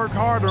got to work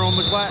harder on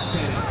the glass.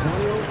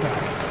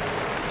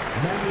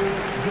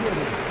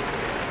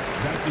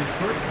 That's his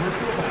first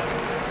personal foul.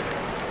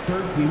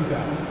 Third team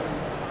foul.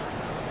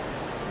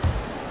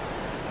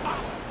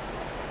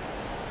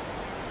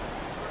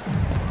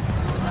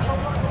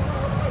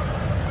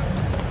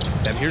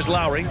 And here's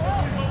Lowry.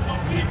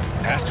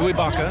 Pass to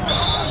Ibaka.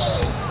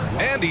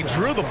 And he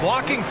drew the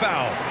blocking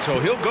foul, so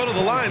he'll go to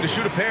the line to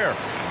shoot a pair.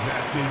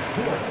 That's his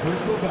fourth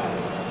personal foul.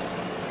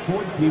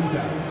 Fourth team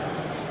foul.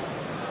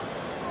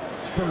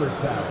 Spurs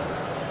foul.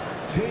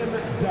 Tim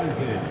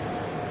Duncan.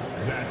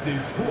 That's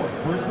his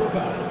fourth personal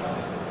foul.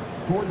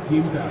 Fourth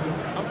team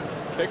foul.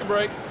 Take a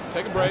break.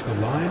 Take a break. The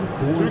line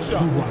for 2 shots.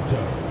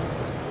 Toronto.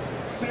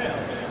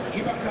 Serge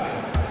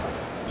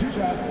Ibaka. 2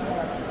 shots.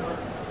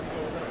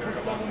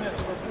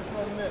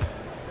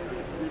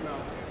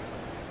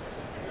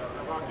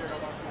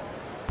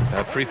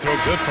 That free throw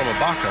good from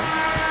Ibaka.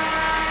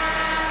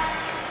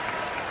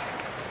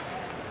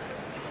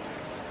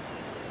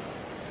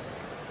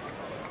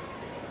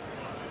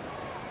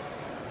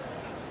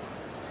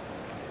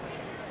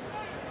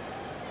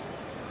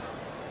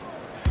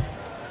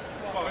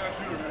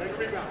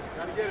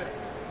 Gotta get it.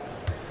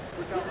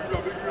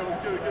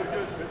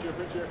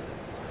 Pitch here.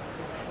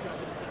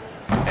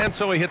 And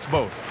so he hits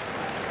both.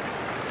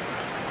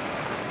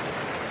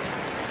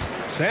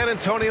 San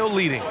Antonio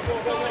leading.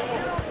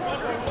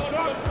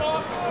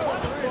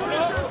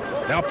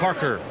 Now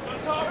Parker.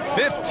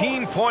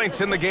 15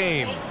 points in the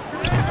game.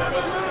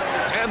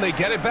 And they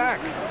get it back.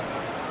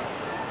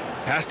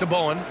 Pass to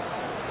Bowen.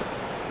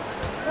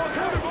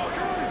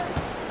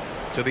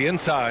 To the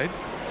inside.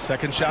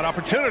 Second shot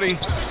opportunity.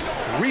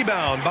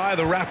 Rebound by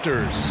the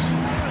Raptors.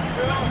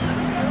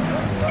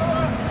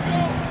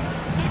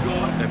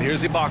 And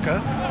here's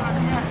Ibaka.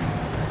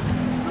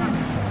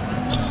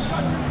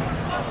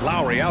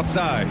 Lowry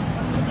outside.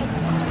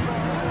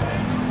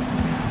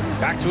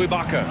 Back to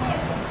Ibaka.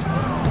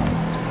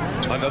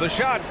 Another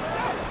shot.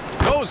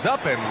 Goes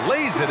up and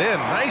lays it in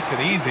nice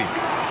and easy.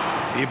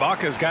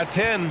 Ibaka's got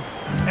 10.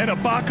 And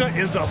Ibaka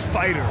is a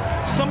fighter,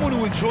 someone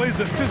who enjoys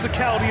the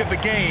physicality of the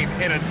game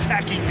and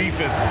attacking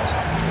defenses.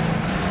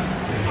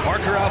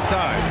 Parker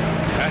outside.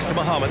 Pass to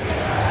Muhammad.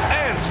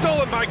 And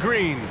stolen by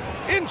Green.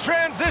 In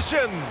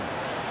transition.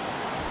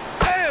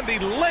 And he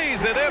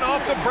lays it in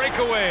off the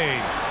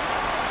breakaway.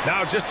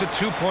 Now just a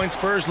 2-point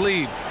Spurs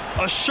lead.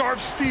 A sharp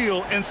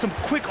steal and some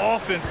quick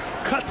offense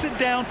cuts it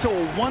down to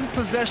a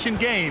one-possession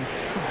game.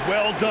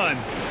 Well done.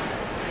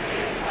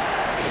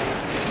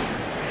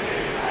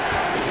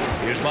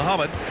 Here's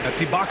Muhammad.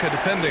 That's Ibaka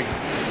defending.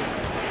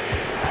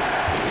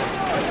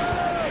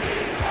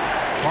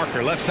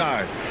 Parker left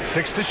side.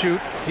 6 to shoot.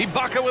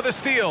 Ibaka with a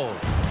steal.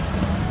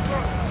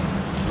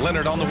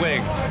 Leonard on the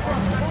wing.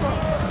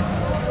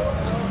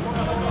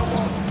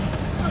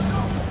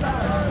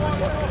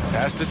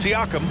 Pass to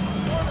Siakam.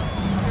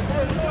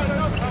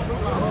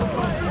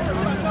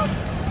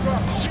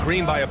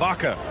 Screen by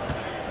Ibaka.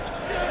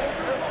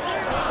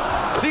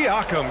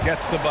 Siakam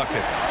gets the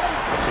bucket.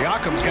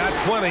 Siakam's got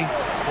 20.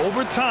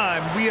 Over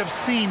time, we have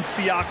seen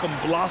Siakam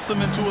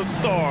blossom into a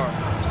star,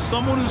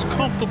 someone who's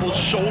comfortable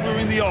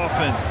shouldering the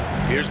offense.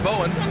 Here's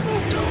Bowen.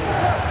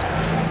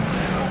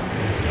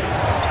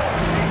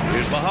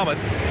 Here's Muhammad.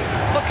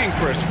 Looking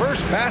for his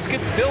first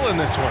basket, still in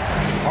this one.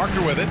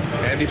 Parker with it,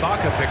 and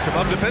Ibaka picks him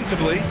up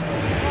defensively.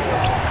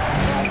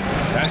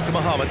 Pass to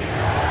Muhammad.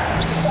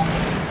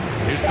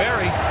 Here's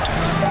Barry.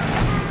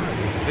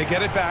 They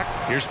get it back.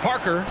 Here's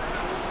Parker.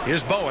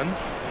 Here's Bowen.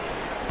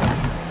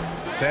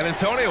 San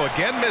Antonio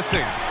again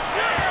missing.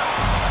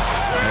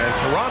 And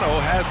Toronto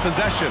has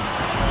possession.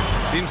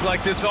 Seems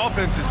like this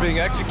offense is being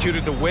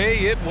executed the way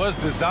it was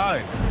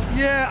designed.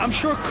 Yeah, I'm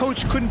sure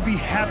Coach couldn't be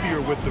happier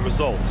with the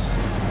results.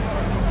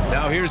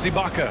 Now here's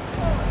Ibaka.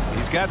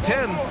 He's got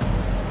 10.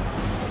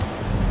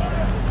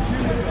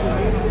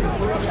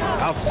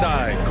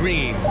 Outside,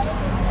 Green.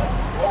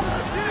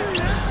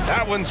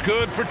 That one's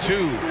good for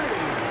 2.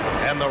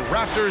 And the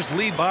Raptors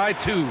lead by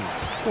 2.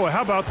 Boy,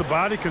 how about the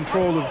body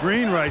control of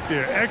Green right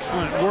there?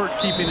 Excellent work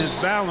keeping his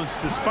balance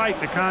despite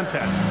the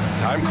contact.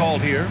 Time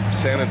called here.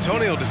 San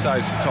Antonio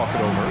decides to talk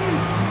it over.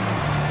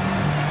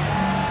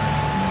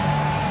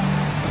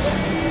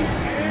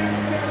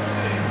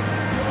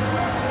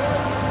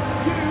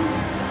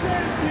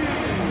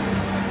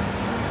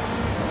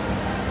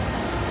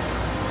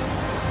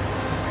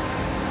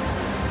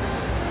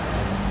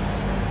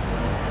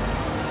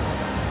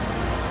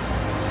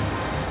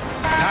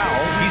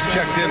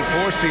 checked in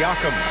for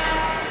Siakam.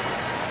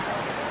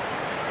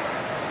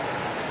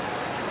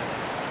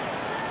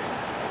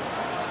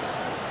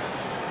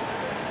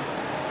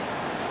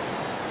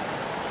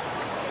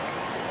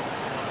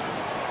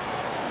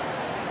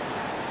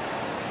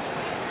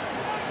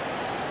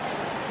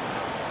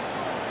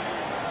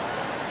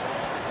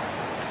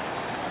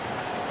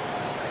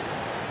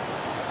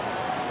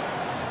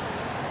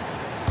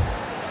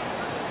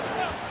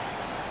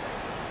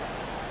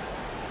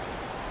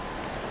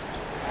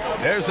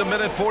 There's a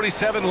minute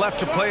 47 left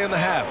to play in the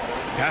half.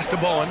 Pass to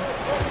Bowen.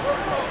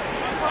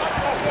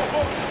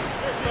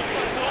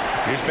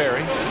 Here's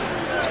Barry.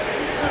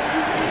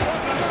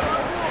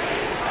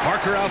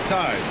 Parker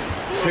outside.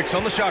 6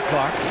 on the shot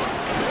clock.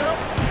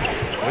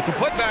 With the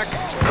putback.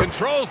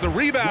 Controls the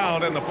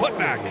rebound and the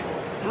putback.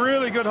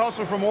 Really good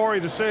hustle from Horry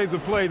to save the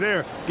play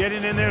there.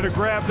 Getting in there to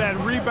grab that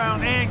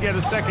rebound and get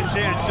a second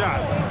chance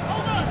shot.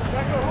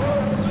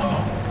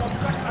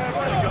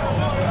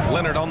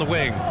 Leonard on the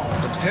wing.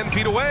 From 10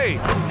 feet away,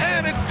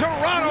 and it's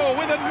Toronto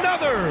with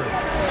another.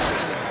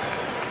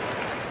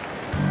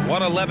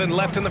 1:11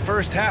 left in the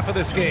first half of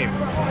this game.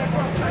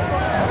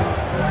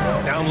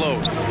 Down low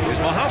is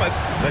Muhammad.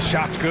 The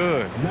shot's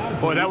good.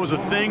 Boy, that was a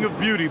thing of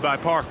beauty by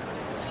Parker.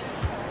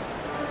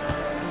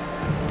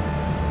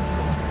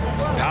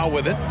 Powell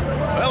with it.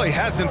 Well, he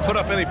hasn't put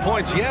up any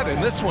points yet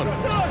in this one.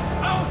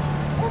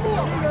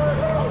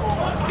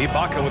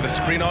 Ibaka with a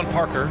screen on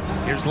Parker.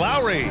 Here's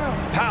Lowry.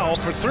 Powell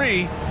for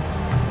 3.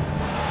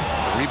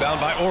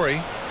 Rebound by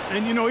Horry.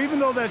 And, you know, even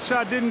though that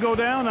shot didn't go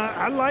down,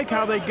 I like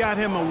how they got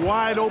him a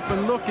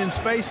wide-open look in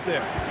space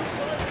there.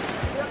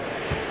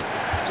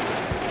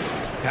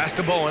 Pass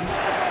to Bowen.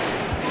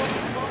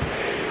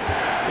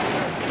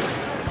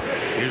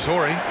 Here's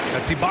Horry.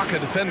 That's Ibaka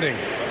defending.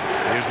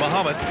 Here's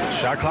Muhammad.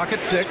 Shot clock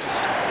at 6.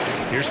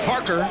 Here's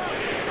Parker.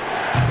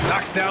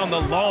 Knocks down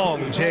the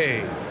long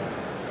J.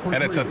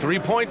 And it's a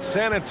 3-point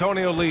San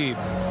Antonio lead.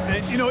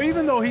 And, you know,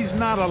 even though he's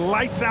not a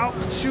lights-out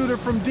shooter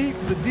from deep,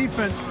 the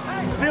defense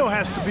still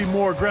has to be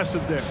more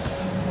aggressive there.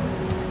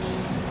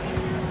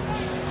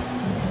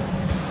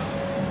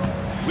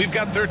 We've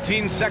got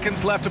 13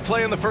 seconds left to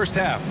play in the first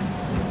half.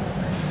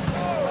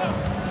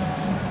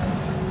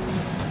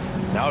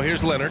 Now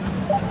here's Leonard.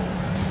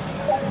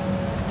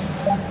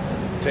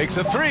 Takes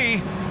a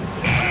 3.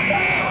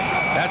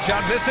 That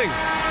shot missing.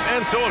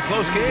 And so a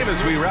close game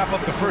as we wrap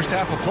up the first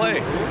half of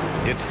play.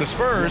 It's the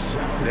Spurs.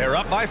 They're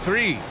up by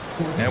 3.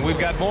 And we've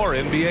got more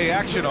NBA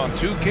action on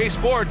 2K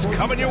Sports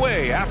coming your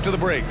way after the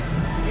break.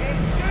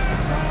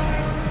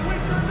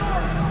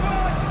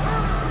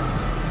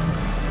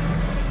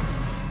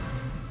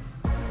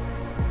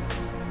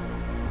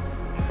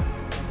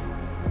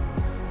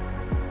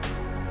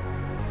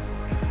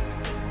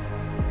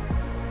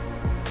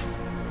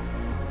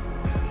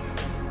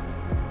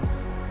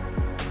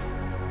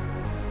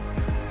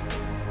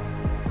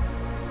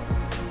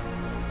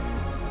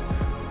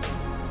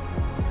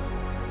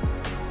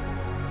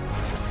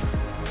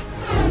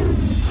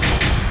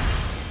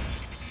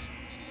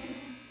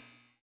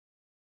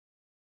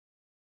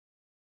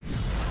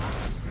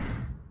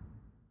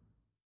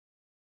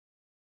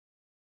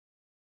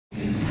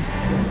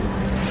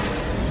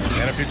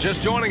 If you're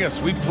just joining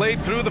us, we played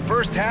through the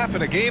first half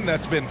in a game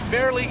that's been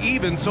fairly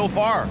even so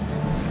far.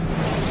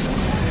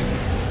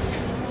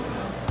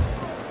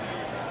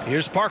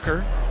 Here's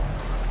Parker.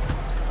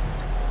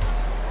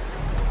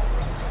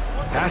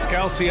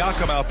 Pascal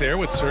Siakam out there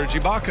with Serge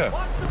Ibaka.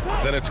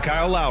 Then it's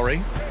Kyle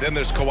Lowry. Then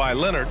there's Kawhi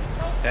Leonard.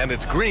 And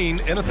it's Green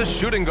in at the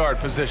shooting guard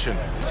position.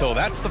 So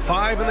that's the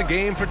 5 in the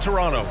game for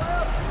Toronto.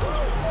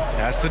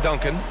 Pass to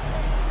Duncan.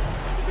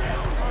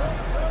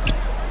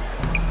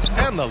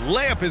 And the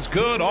layup is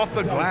good off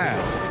the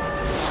glass.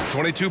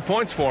 22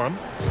 points for him.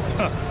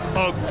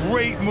 A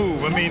great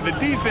move. I mean, the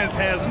defense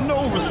has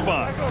no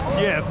response.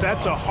 Yeah, if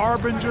that's a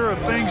harbinger of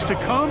things to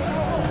come,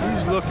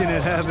 he's looking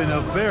at having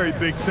a very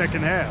big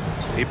second half.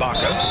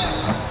 Ibaka.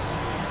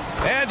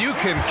 And you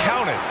can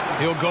count it.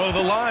 He'll go to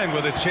the line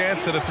with a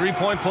chance at a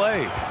 3-point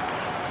play.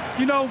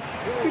 You know,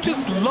 you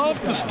just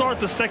love to start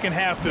the second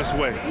half this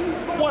way.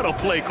 What a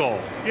play call.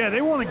 Yeah,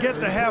 they want to get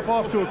the half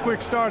off to a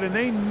quick start, and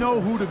they know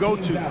who to go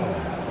to.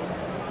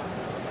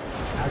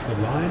 At the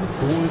line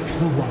for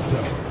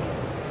Toronto,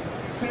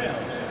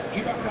 Serge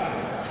Ibaka.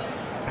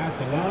 At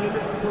the line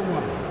for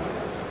 1.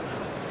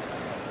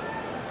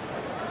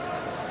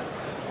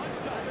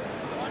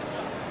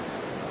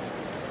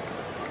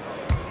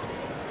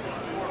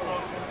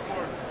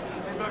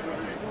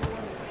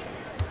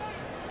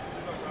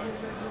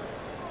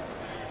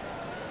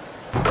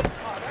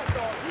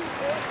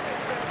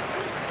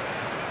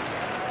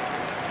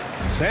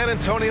 San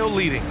Antonio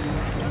leading.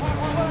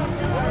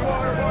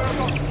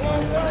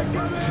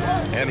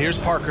 And here's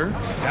Parker.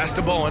 Pass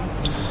to Bowen.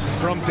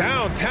 From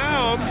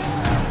downtown.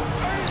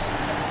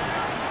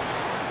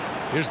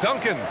 Here's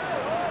Duncan.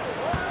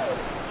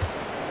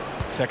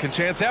 Second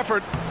chance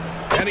effort.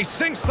 And he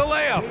sinks the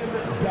layup.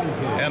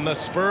 And the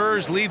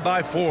Spurs lead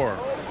by 4.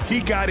 He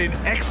got in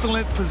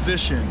excellent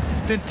position,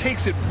 then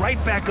takes it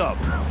right back up.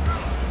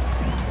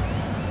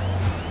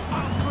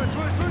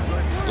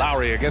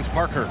 Lowry against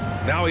Parker.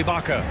 Now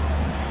Ibaka.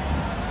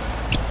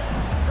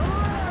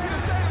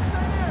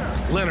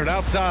 Leonard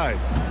outside.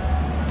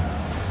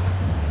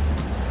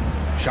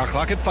 Shot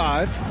clock at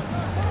 5.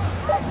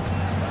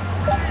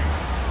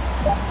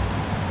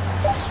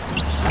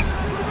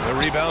 The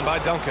rebound by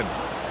Duncan.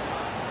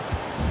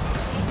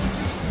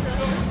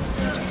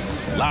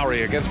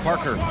 Lowry against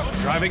Parker.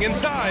 Driving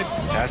inside.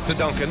 Pass to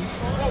Duncan.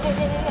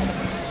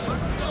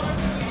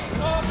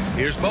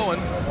 Here's Bowen.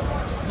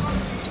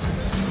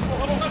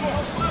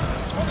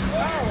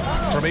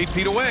 From 8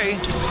 feet away.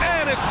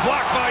 And it's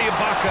blocked by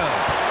Ibaka.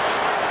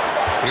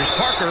 Here's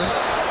Parker.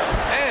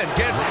 And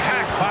gets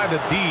hacked by the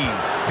D.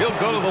 He'll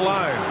go to the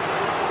line.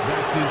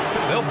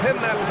 They'll pin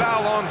that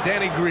foul on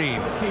Danny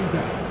Green.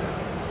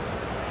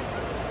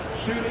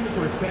 Shooting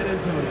for San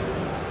Antonio,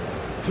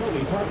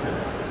 Tony Parker.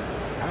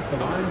 At the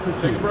line for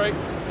 2. Take a break.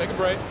 Take a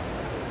break.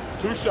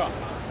 2 shots.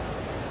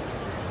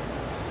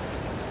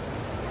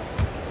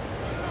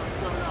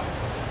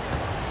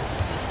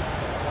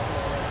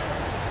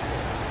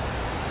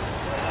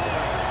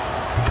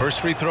 First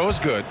free throw is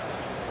good.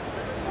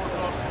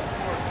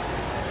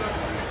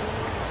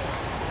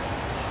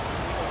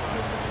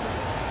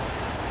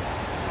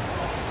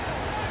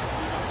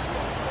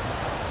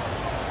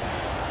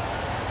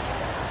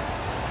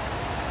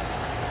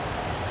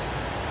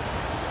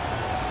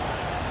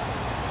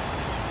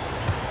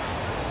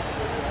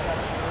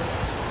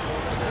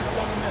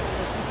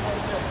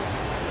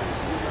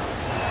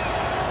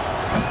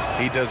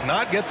 He does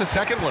not get the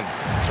second one.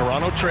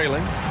 Toronto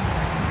trailing.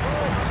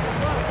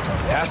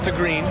 Pass to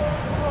Green.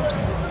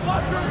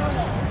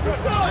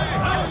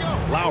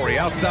 Lowry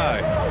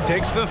outside.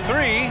 Takes the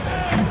 3.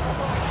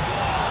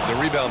 The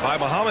rebound by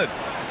Muhammad.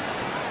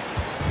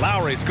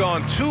 Lowry's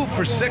gone 2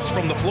 for 6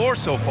 from the floor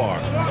so far.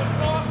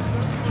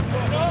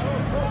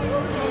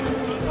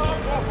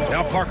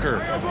 Now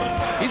Parker.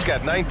 He's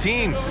got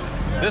 19.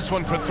 This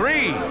one for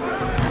 3.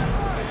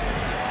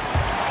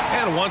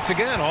 And once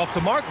again, off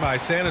the mark by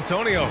San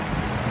Antonio.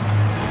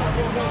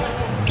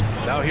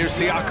 Now here's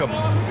Siakam.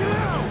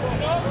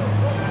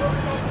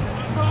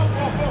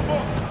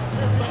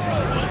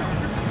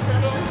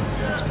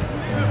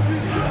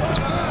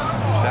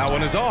 That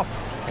one is off.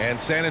 And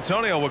San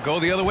Antonio will go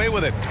the other way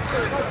with it.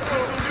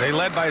 They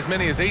led by as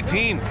many as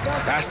 18.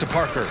 Pass to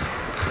Parker.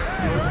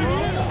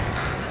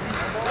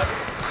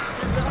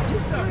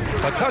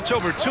 A touch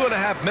over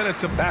 2.5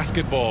 minutes of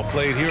basketball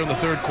played here in the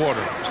third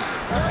quarter.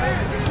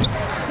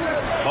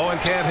 Bowen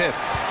can't hit.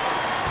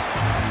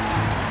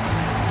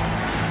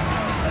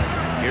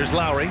 Here's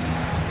Lowry.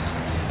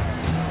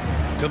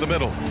 To the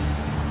middle.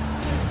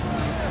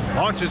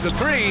 Launches a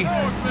 3.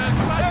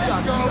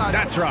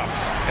 That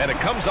drops. And it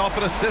comes off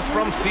an assist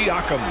from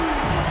Siakam.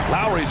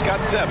 Lowry's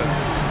got 7.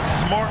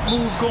 Smart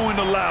move going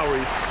to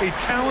Lowry. A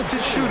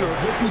talented shooter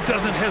who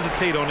doesn't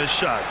hesitate on his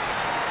shots.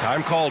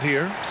 Time called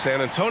here.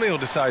 San Antonio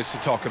decides to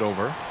talk it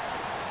over.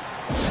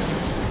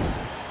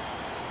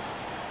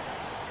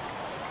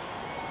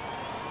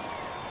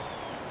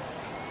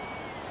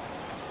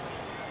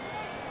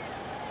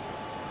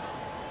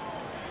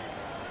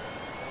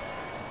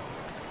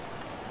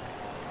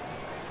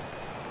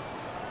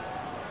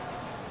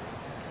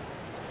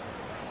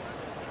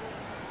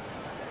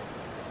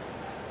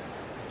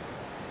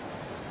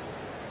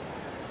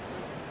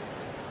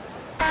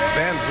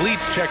 Van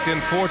Vliet's checked in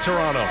for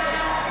Toronto.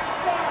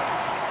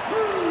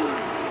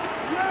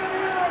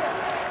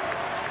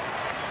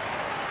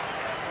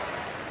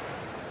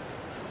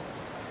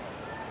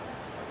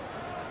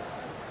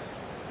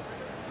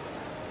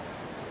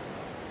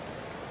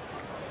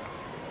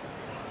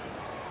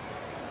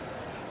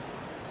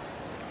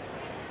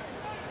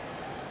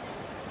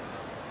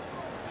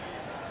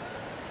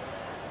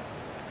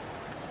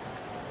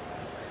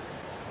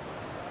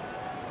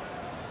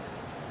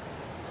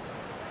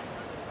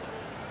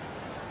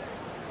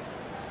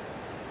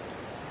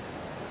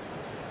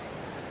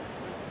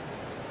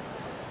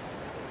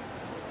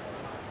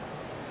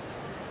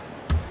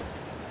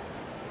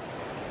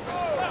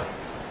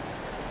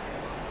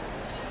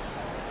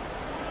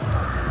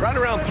 Right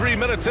around 3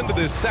 minutes into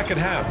this second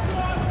half.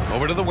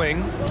 Over to the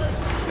wing.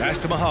 Pass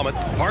to Muhammad.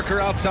 Parker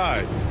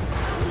outside.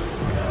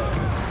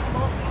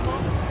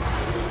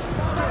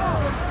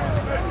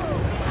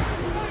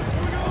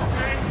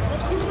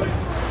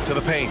 To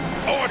the paint.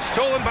 Oh, it's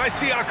stolen by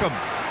Siakam.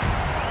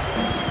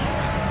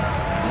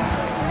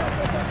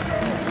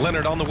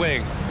 Leonard on the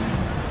wing.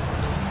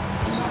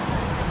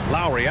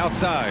 Lowry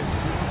outside.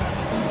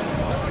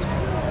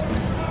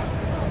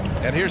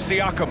 And here's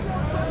Siakam.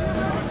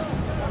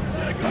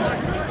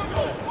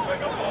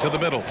 To the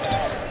middle.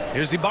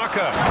 Here's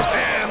Ibaka.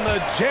 And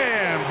the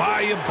jam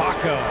by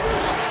Ibaka.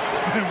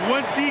 And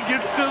once he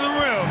gets to the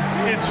rim,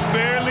 it's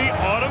fairly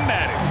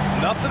automatic.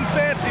 Nothing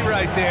fancy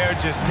right there.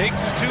 Just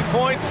takes his 2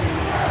 points,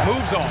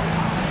 moves on.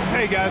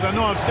 Hey, guys, I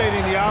know I'm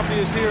stating the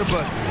obvious here,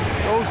 but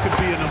those could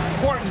be an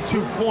important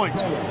 2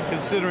 points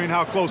considering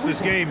how close this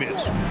game is.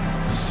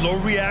 Slow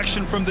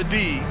reaction from the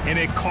D, and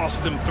it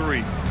cost him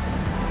 3.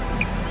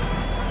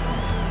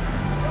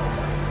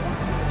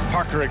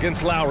 Parker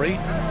against Lowry.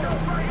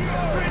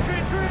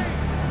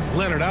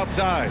 Leonard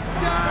outside.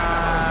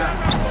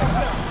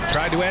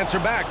 Tried to answer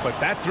back, but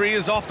that three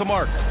is off the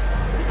mark.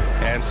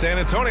 And San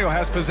Antonio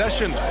has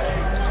possession.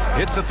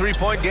 It's a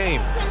three-point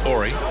game.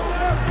 Ori.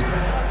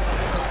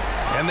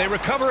 And they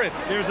recover it.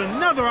 There's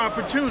another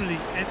opportunity,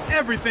 and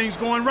everything's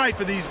going right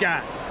for these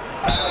guys.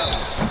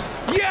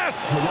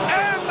 Yes!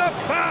 And the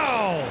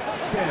foul!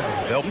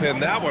 They'll pin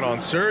that one on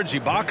Serge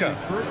Ibaka.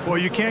 Well,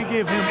 you can't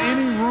give him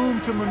any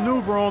room to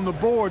maneuver on the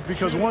board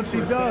because once he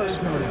does,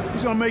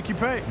 he's going to make you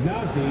pay.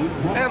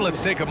 And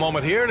let's take a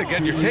moment here to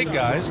get your take,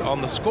 guys,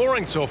 on the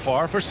scoring so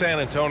far for San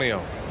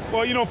Antonio.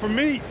 Well, you know, for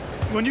me,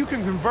 when you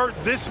can convert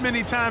this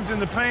many times in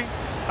the paint,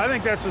 I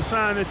think that's a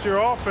sign that your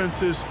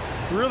offense is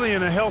really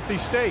in a healthy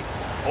state.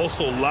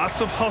 Also,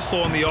 lots of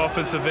hustle on the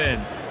offensive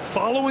end,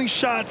 following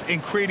shots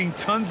and creating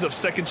tons of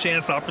second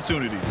chance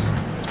opportunities.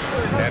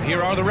 And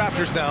here are the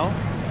Raptors now.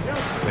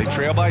 They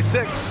trail by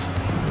 6.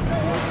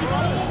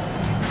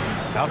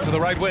 Out to the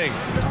right wing.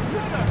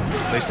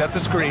 They set the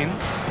screen.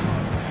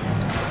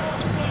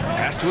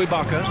 Pass to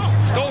Ibaka.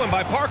 Stolen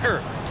by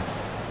Parker.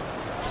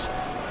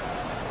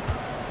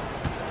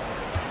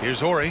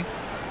 Here's Ori.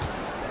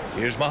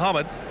 Here's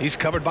Muhammad. He's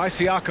covered by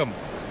Siakam.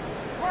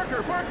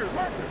 Parker.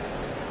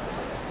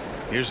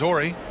 Here's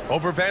Ori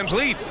over Van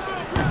Vliet.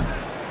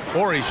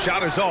 Ori's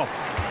shot is off.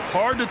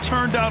 Hard to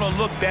turn down a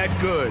look that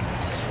good.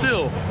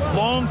 Still,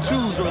 long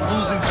twos are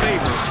losing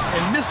favor,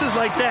 and misses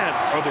like that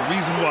are the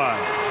reason why.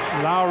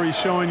 Lowry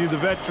showing you the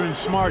veteran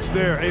smarts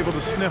there, able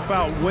to sniff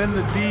out when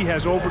the D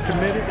has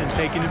overcommitted and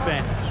taking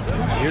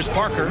advantage. Here's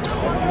Parker.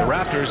 The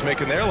Raptors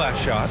making their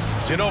last shot.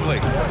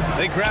 Ginobili.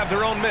 They grab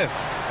their own miss.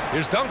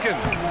 Here's Duncan.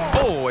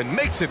 Oh, and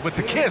makes it with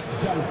the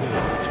kiss.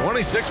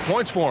 26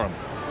 points for him.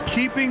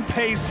 Keeping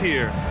pace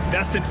here.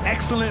 That's an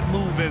excellent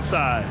move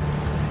inside.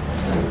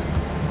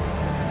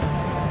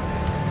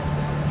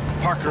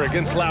 Parker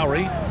against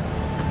Lowry.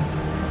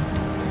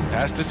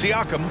 Pass to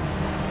Siakam.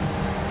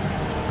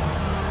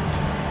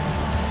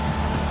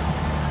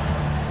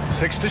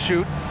 6 to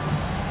shoot.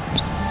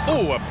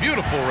 Oh, a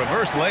beautiful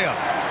reverse layup.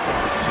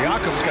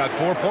 Siakam's got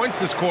 4 points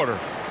this quarter.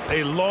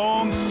 A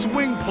long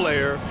swing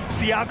player.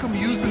 Siakam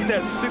uses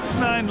that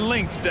 6'9"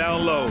 length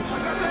down low.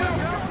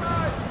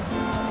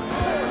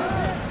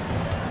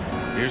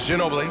 Here's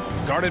Ginobili,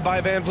 guarded by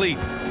Van Vliet.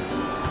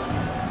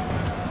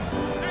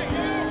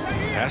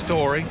 Pass to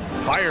Ori.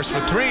 Fires for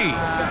 3.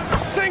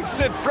 Sinks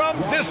it from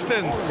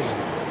distance.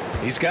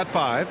 He's got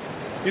 5.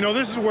 You know,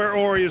 this is where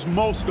Ori is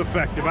most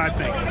effective, I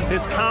think.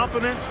 His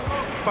confidence,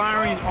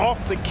 firing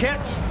off the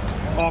catch,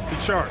 off the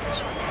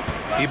charts.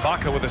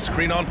 Ibaka with a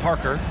screen on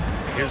Parker.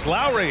 Here's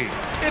Lowry.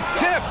 It's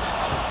tipped.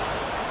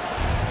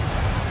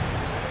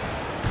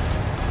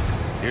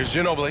 Here's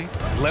Ginobili.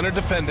 Leonard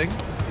defending.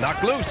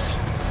 Knocked loose.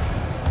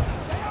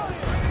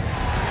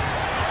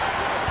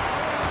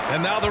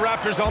 And now the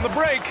Raptors on the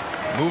break.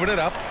 Moving it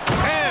up.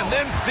 And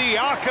then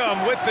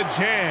Siakam with the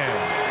jam.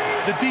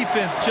 The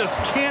defense just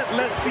can't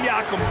let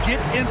Siakam get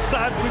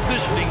inside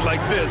positioning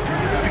like this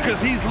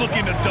because he's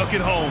looking to dunk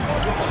it home.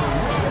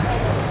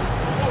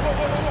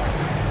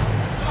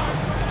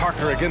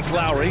 Parker against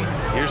Lowry.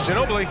 Here's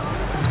Ginobili.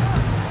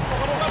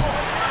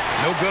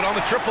 No good on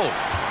the triple.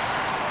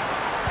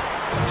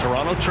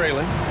 Toronto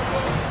trailing.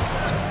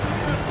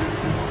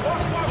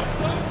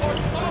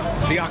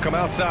 Siakam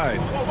outside.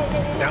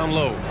 Down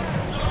low.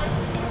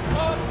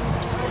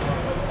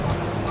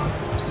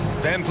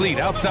 Van Vliet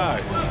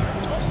outside.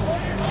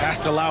 Pass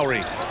to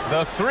Lowry.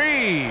 The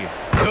 3.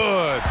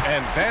 Good.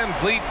 And Van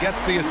Vliet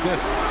gets the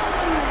assist.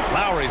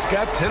 Lowry's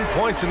got 10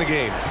 points in the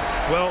game.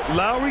 Well,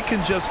 Lowry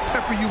can just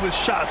pepper you with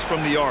shots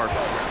from the arc.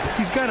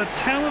 He's got a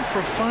talent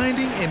for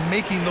finding and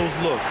making those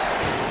looks.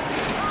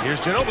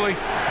 Here's Ginobili.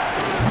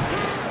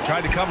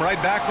 Tried to come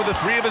right back with a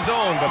 3 of his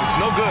own, but it's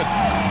no good.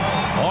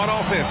 On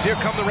offense, here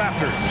come the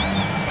Raptors.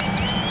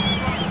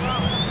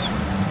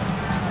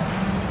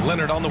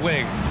 Leonard on the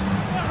wing.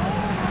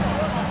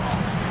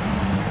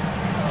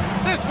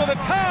 This for the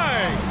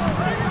tie.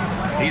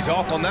 He's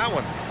off on that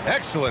one.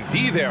 Excellent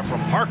D there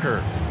from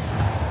Parker.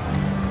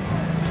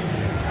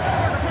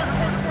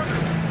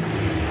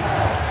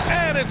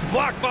 And it's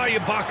blocked by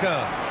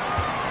Ibaka.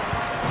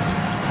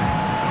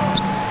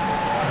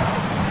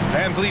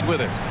 Van Vliet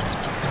with it.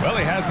 Well,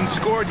 he hasn't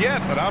scored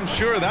yet, but I'm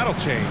sure that'll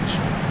change.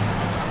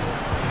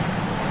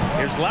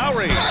 Here's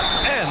Lowry,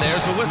 and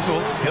there's a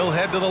whistle. He'll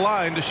head to the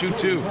line to shoot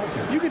 2.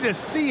 You can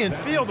just see and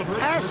feel the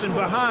passion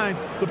behind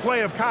the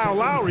play of Kyle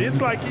Lowry.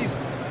 It's like he's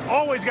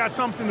always got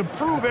something to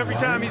prove every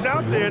time he's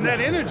out there, and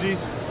that energy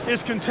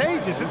is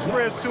contagious. It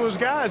spreads to his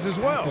guys as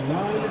well.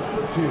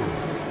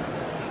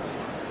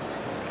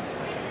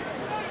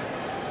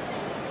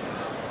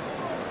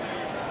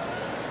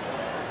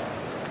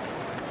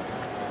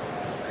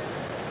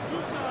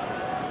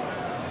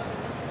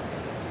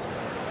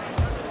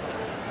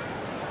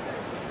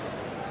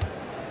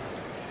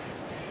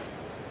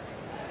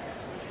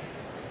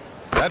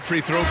 That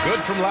free throw good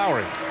from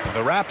Lowry.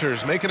 The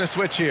Raptors making a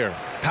switch here.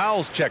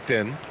 Powell's checked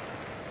in.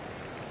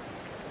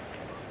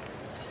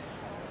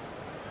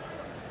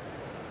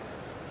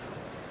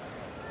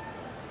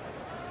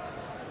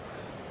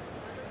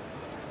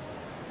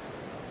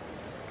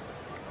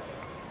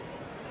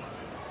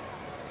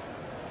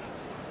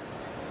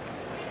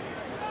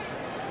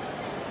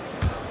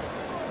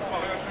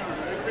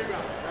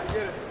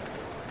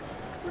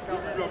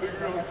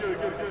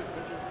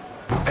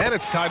 And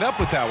it's tied up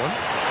with that one.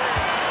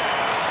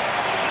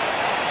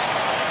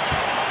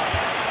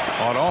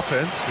 On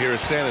offense, here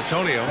is San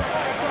Antonio.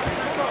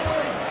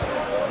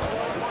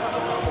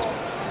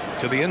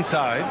 To the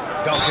inside,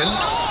 Duncan,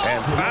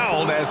 and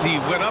fouled as he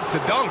went up to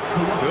dunk.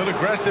 Good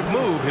aggressive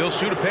move. He'll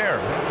shoot a pair.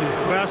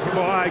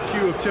 Basketball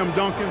IQ of Tim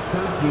Duncan,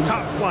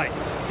 top flight.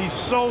 He's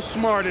so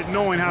smart at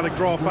knowing how to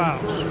draw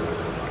fouls.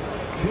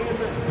 Tim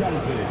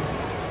Duncan,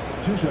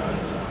 2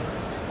 shots.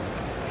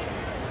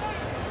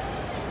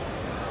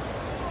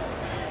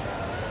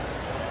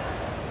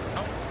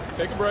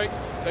 Take a break.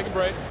 Take a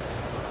break.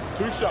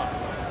 2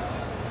 shots.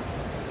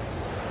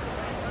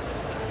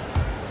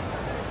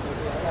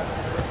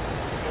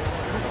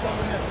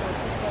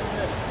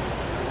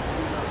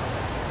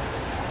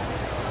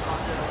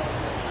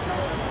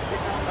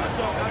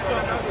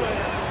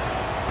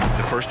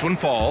 The first one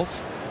falls.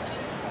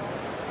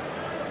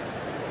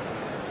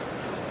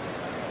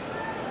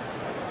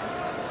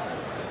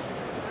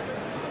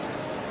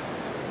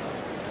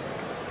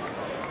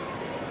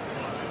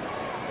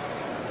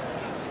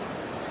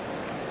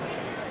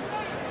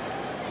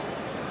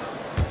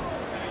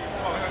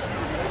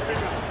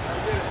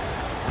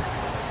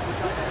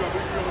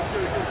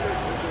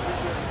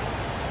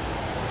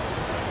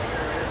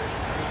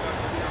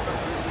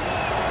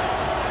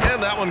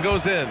 And that one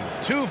goes in.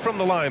 2 from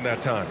the line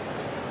that time.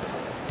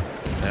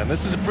 And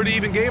this is a pretty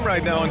even game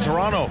right now in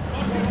Toronto.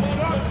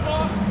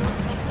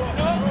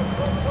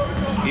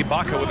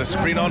 Ibaka with a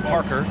screen on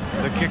Parker.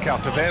 The kick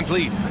out to Van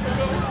Vliet.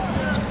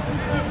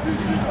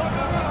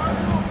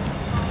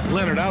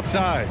 Leonard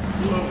outside.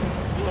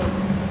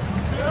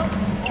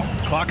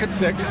 Clock at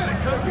 6.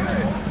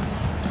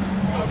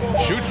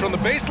 Shoots from the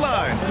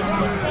baseline.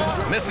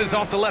 Misses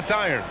off the left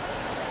iron.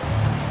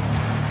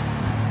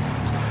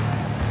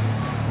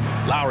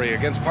 Lowry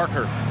against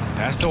Parker.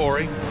 Pass to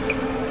Horry.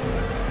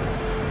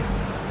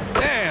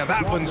 And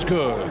that one's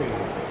good.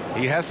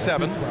 He has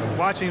 7.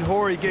 Watching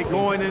Horry get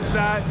going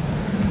inside,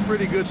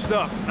 pretty good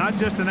stuff. Not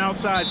just an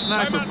outside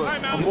sniper,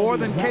 but a more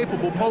than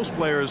capable post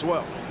player as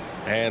well.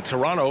 And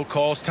Toronto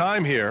calls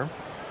time here.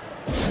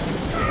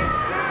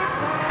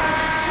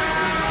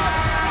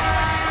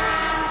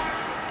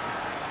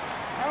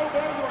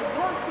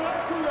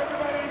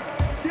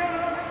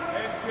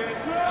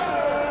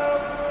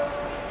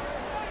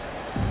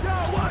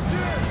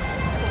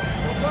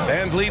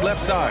 Van Vliet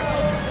left side.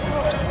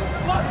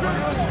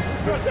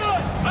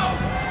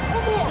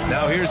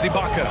 Now here's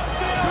Ibaka.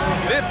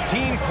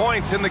 15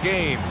 points in the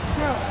game.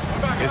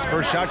 His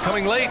first shot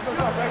coming late.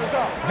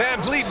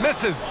 Van Vliet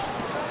misses.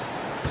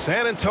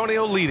 San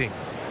Antonio leading.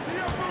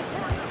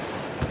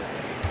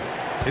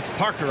 It's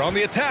Parker on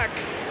the attack.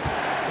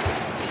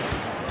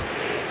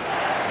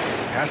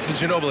 Pass to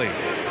Ginobili.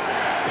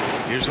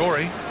 Here's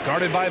Horry,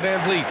 guarded by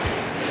Van Vliet.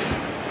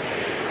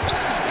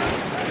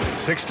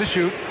 6 to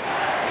shoot.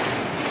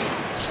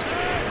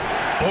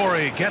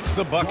 Horry gets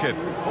the bucket.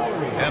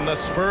 And the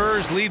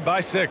Spurs lead by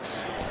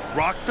 6.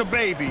 Rock the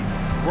baby.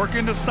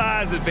 Working the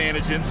size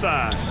advantage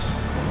inside.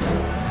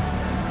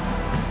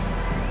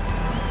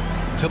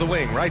 To the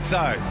wing, right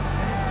side.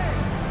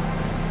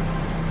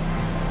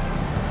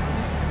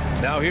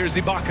 Now here's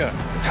Ibaka.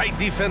 Tight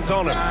defense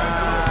on him.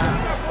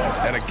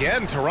 And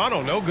again,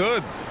 Toronto no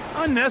good.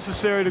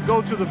 Unnecessary to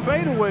go to the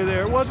fadeaway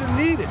there. It wasn't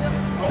needed.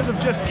 Could have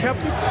just kept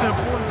it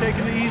simple and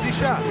taken the easy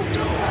shot.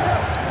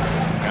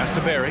 Pass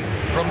to Barry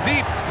from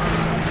deep.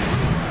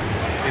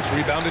 It's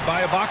rebounded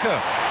by Ibaka.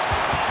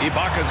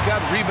 Ibaka's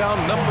got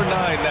rebound number 9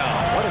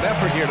 now. What an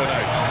effort here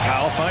tonight.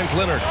 Powell finds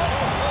Leonard.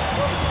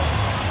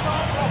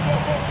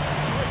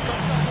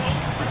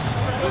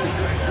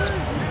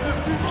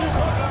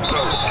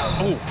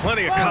 Oh,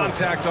 plenty of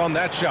contact on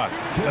that shot.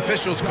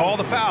 Officials call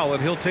the foul,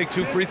 and he'll take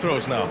 2 free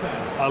throws now.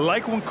 I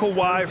like when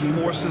Kawhi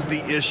forces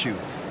the issue,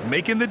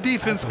 making the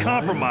defense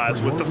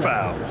compromise with the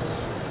foul.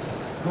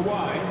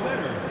 Kawhi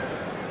Leonard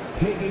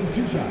taking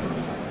 2 shots.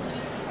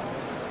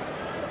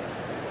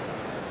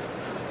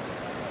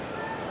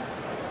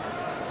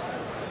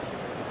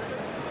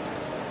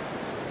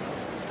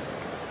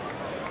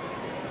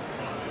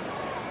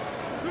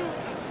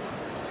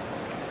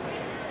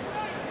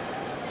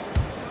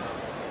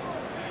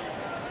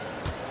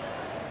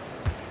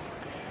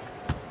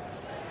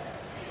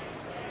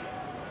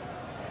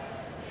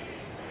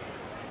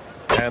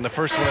 And the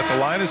first one at the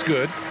line is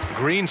good.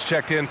 Green's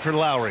checked in for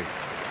Lowry.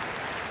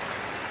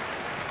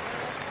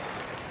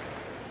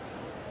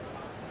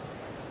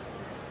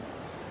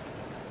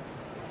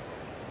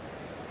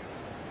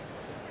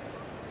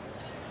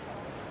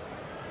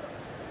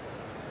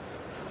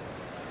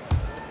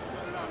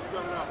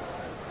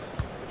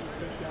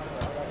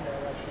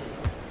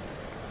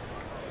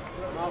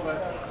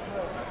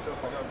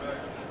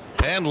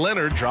 And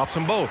Leonard drops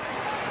them both.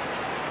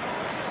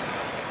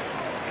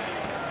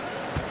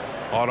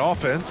 On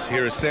offense,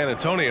 here is San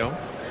Antonio.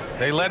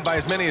 They led by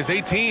as many as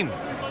 18.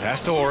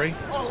 Pass to Horry.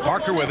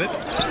 Parker with it.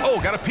 Oh,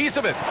 got a piece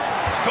of it.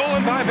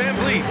 Stolen by Van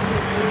Vliet.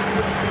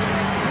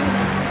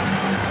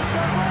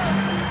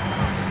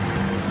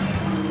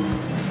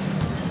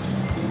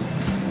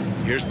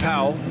 Here's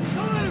Powell.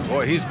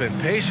 Boy, he's been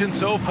patient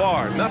so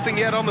far. Nothing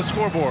yet on the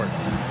scoreboard.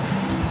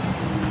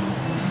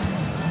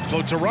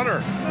 Floats a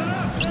runner.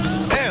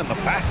 And the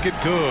basket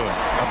good.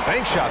 A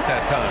bank shot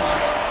that time.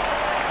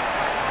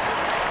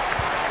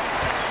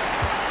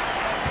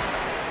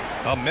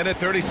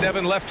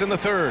 1:37 left in the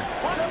third.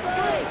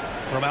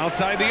 From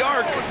outside the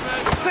arc.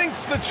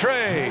 Sinks the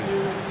tray.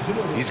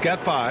 He's got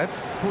 5.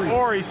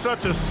 Horry's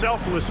such a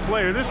selfless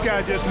player. This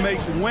guy just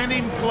makes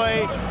winning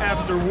play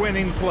after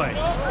winning play.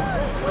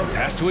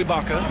 Pass to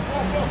Ibaka.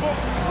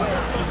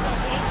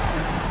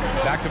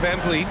 Back to Van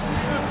Vliet.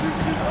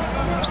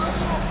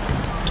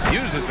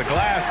 Uses the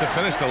glass to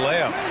finish the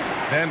layup.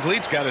 Van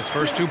Vliet's got his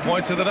first 2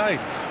 points of the night.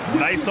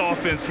 Nice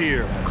offense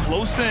here.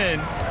 Close in.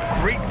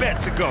 Great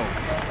bet to go.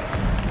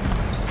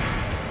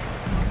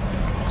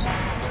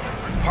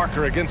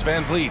 Parker against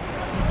Van Vliet.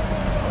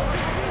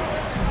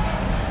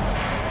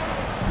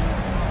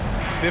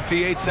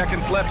 58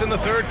 seconds left in the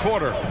third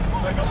quarter.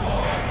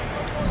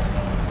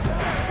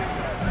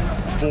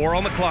 4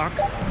 on the clock.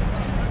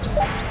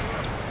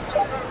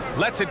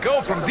 Lets it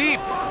go from deep.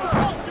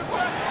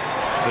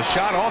 The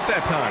shot off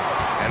that time.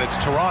 And it's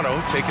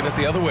Toronto taking it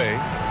the other way.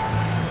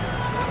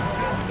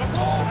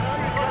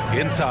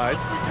 Inside.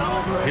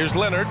 Here's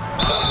Leonard.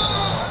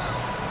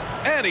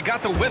 And he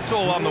got the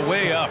whistle on the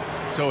way up.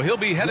 So he'll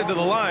be headed to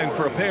the line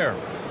for a pair.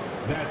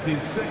 That's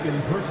his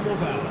second personal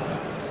foul.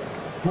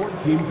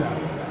 14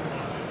 foul.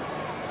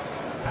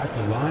 At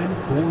the line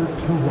for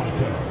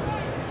Toronto,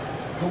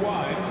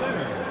 Kawhi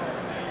Leonard.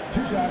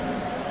 2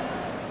 shots.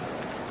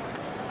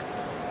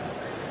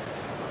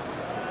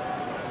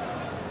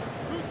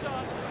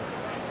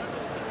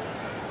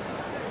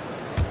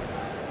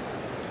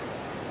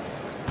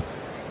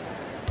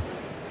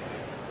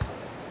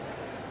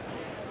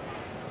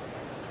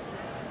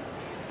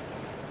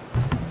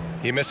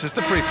 He misses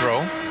the free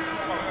throw.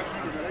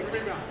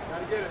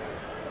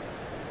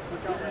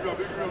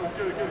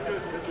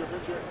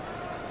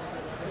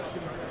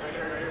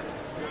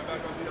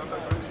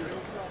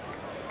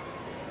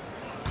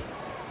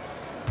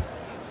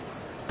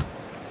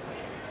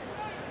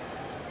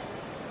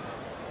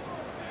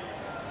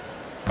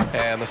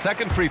 And the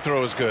second free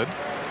throw is good.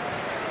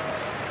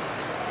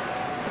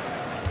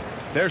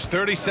 There's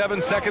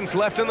 37 seconds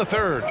left in the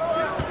third.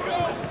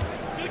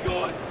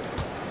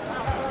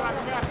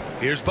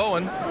 Here's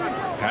Bowen.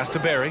 Pass to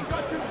Barry.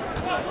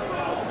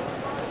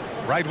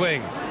 Right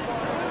wing.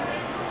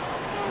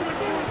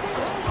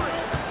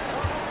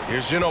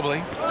 Here's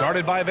Ginobili.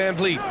 Guarded by Van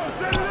Vliet.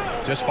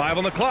 Just 5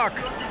 on the clock.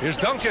 Here's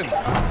Duncan.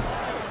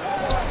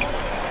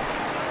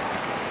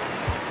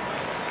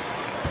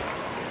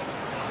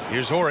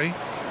 Here's Horry.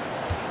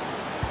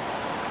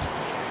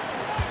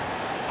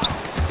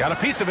 Got a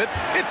piece of it.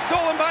 It's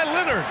stolen by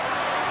Leonard.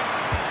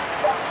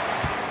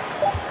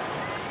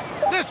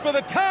 This for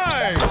the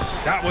tie.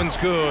 That one's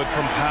good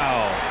from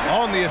Powell.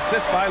 On the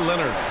assist by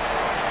Leonard.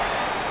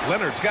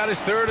 Leonard's got his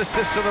 3rd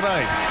assist of the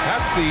night.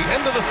 That's the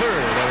end of the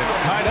third, and it's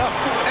tied up.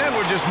 And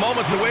we're just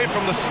moments away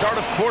from the start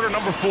of quarter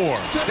number 4.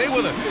 Stay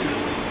with us.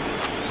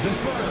 The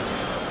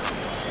Spurs,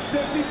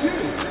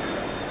 72.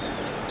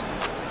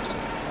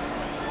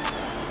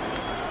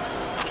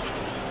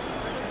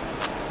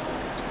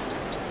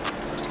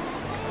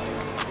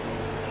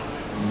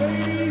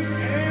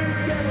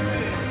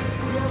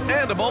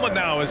 And a moment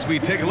now as we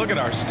take a look at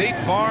our State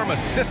Farm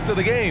assist of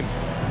the game.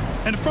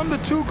 And from the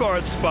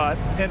 2-guard spot,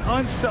 an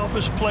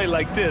unselfish play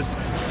like this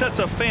sets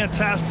a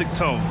fantastic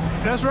tone.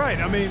 That's right.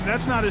 I mean,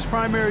 that's not his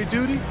primary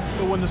duty,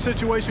 but when the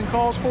situation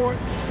calls for it,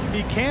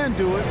 he can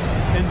do it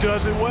and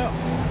does it well.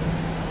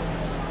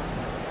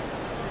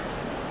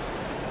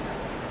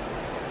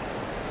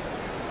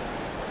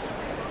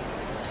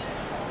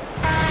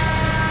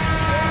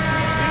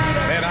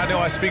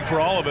 I speak for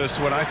all of us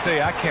when I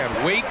say I can't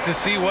wait to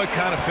see what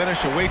kind of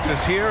finish awaits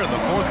us here in the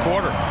fourth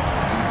quarter.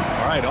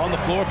 All right, on the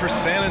floor for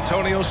San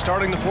Antonio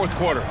starting the fourth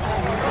quarter.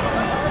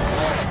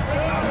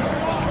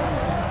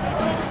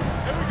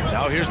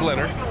 Now here's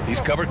Leonard.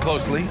 He's covered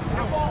closely.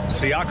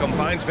 Siakam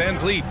finds Van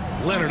Vliet.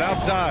 Leonard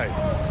outside.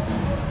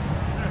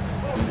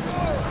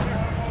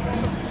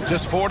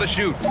 Just 4 to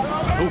shoot.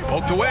 Ooh,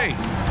 poked away.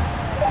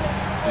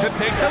 To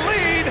take the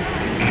lead.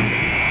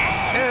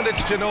 And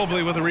it's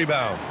Ginobili with a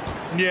rebound.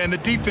 Yeah, and the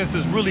defense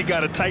has really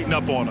got to tighten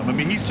up on him. I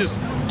mean, he's just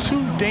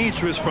too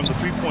dangerous from the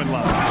 3-point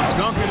line.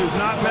 Duncan is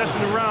not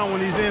messing around when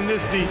he's in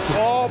this deep.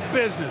 All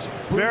business.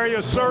 Very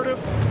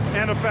assertive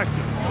and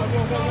effective.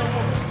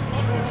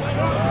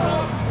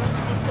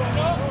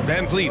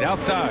 Van Vliet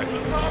outside.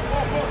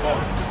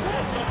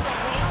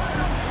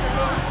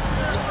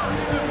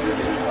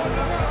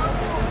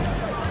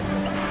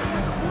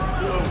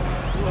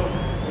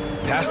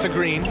 Pass to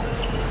Green.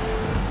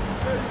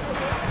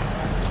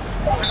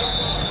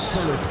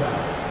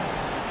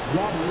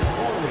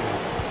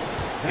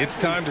 It's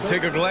time to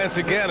take a glance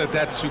again at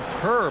that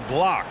superb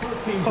block.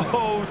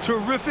 Oh,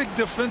 terrific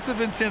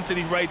defensive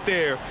intensity right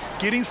there.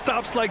 Getting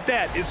stops like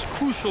that is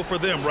crucial for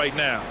them right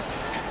now.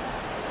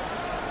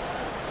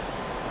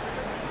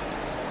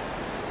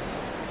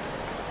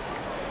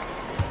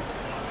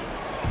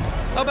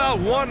 About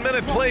 1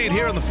 minute played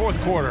here in the fourth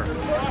quarter.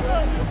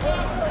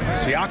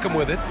 Siakam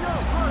with it.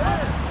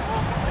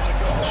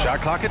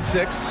 Shot clock at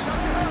 6.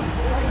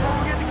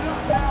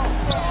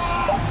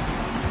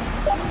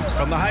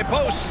 From the high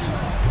post.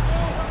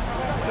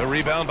 The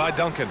rebound by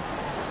Duncan.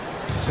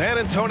 San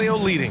Antonio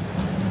leading.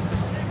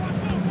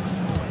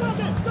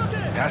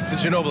 Pass to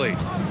Ginobili.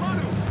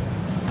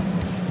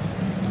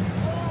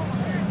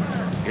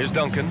 Here's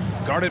Duncan,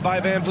 guarded by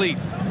Van Vliet.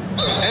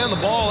 And the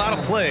ball out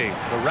of play.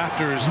 The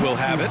Raptors will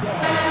have it.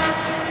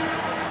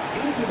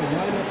 Into the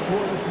lineup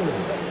for the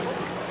Spurs,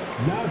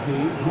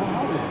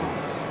 Mohammed.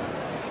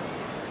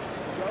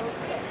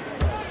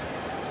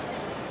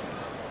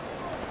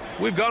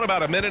 We've gone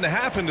about a minute and a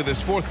half into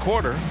this fourth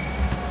quarter.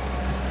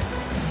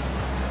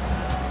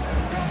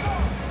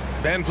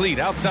 Van Vliet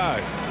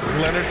outside.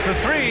 Leonard for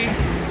 3.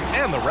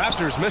 And the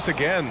Raptors miss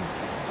again.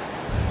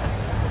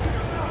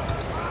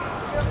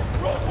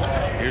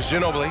 Here's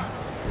Ginobili.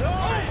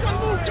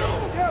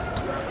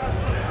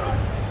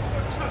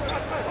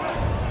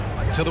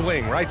 To the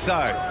wing, right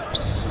side.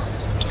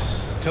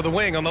 To the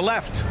wing on the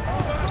left.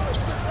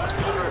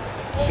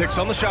 6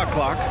 on the shot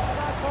clock.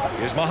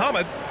 Here's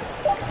Muhammad.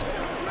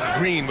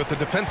 Green with the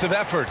defensive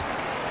effort.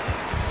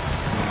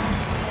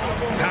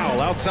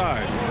 Powell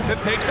outside to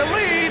take the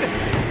lead.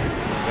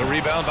 The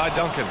rebound by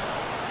Duncan.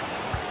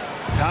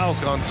 Powell's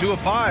gone 2 of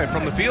 5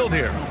 from the field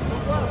here.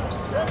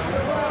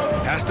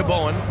 Pass to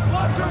Bowen.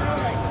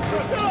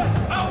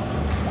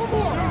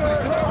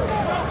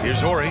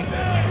 Here's Horry.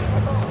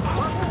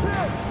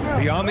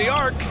 Beyond the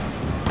arc.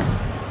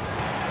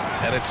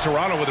 And it's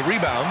Toronto with a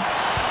rebound.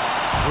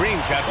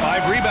 Green's got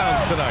 5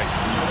 rebounds tonight.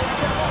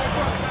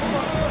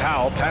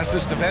 Powell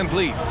passes to Van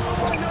Vliet.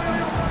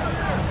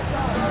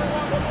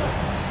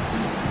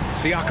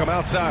 Siakam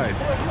outside.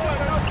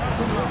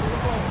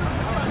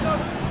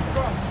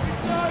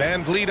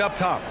 Van Vliet up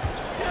top.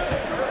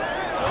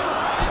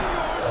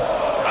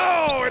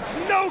 Oh, it's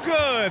no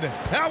good.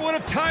 That would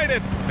have tied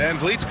it. Van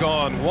Vliet's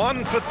gone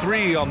 1 for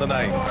 3 on the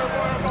night.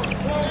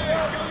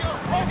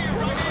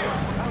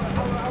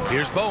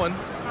 Here's Bowen.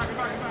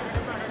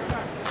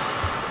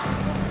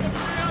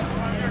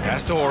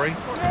 Pass to Horry.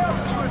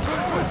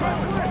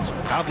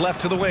 Out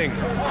left to the wing.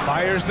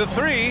 Fires the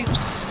 3.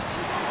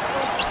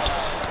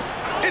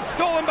 It's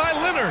stolen by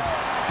Leonard.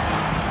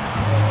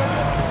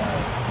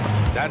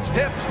 That's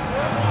tipped.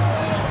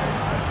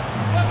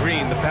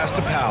 Green, the pass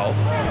to Powell.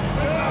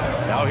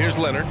 Now here's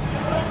Leonard.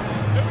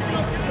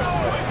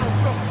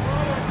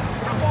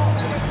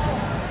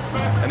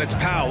 And it's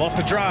Powell off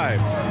the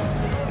drive.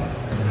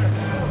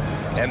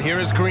 And here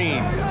is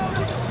Green.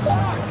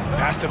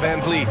 Pass to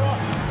Van Vliet.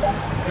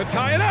 To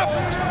tie it up.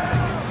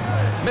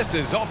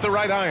 Misses off the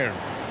right iron.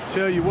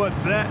 Tell you what,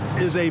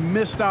 that is a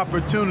missed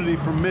opportunity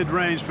from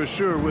mid-range for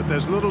sure. With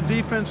as little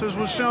defense as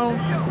was shown,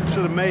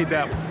 should have made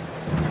that one.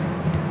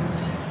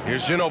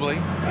 Here's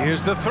Ginobili.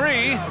 Here's the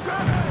 3.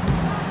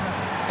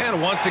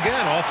 And once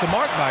again, off the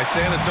mark by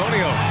San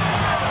Antonio.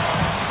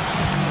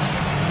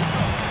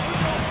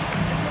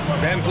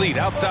 Van Vliet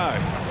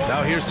outside.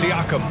 Now here's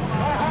Siakam.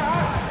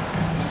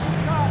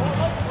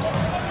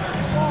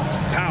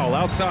 Powell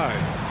outside.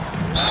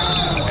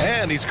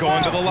 And he's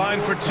going to the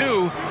line for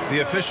 2. The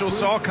official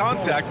saw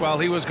contact while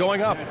he was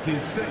going up.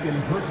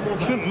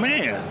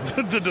 Man,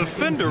 the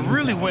defender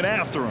really went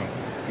after him.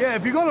 Yeah,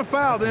 if you're going to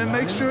foul, then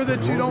make sure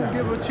that you don't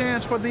give a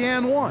chance for the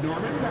and 1.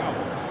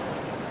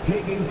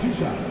 Taking 2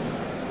 shots.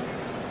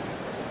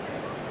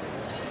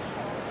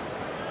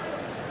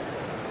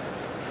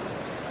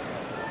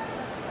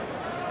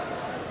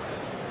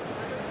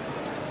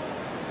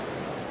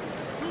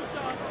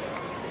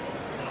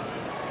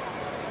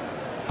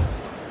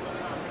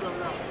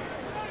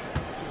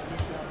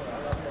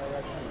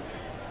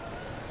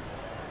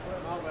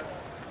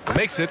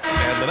 Makes it,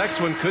 and the next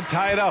one could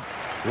tie it up.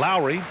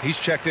 Lowry, he's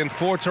checked in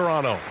for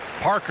Toronto.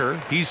 Parker,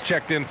 he's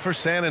checked in for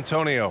San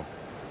Antonio.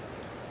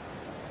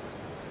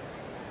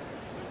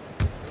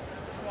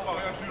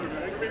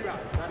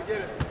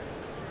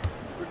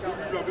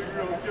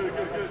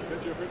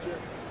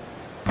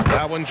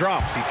 That one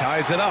drops. He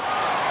ties it up.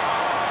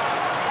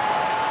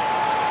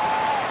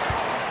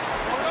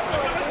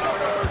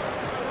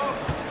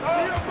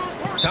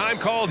 Time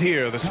called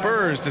here. The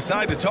Spurs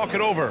decide to talk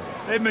it over.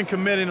 They've been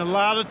committing a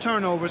lot of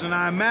turnovers, and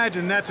I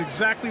imagine that's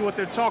exactly what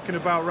they're talking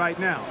about right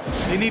now.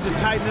 They need to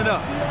tighten it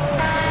up.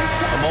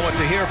 A moment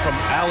to hear from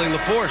Allie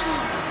LaForce.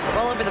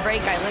 Well, over the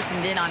break, I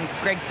listened in on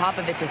Greg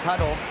Popovich's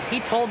huddle. He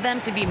told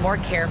them to be more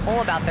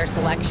careful about their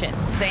selections,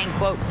 saying,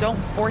 quote,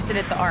 don't force it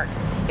at the arc.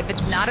 If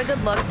it's not a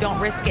good look, don't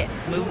risk it.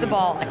 Move the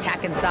ball,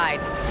 attack inside.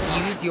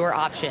 Use your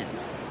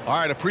options. All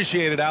right,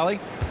 appreciate it,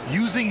 Allie.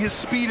 Using his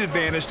speed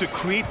advantage to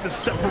create the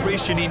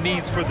separation he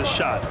needs for the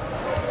shot.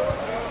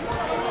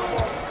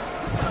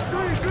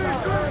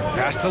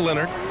 Pass to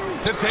Leonard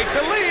to take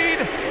the lead.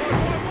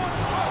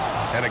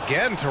 And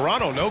again,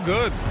 Toronto no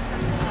good.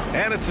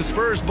 And it's the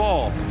Spurs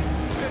ball.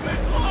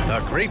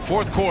 A great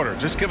fourth quarter.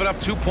 Just giving up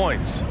 2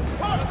 points.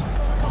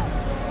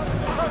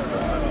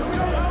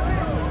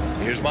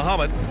 Here's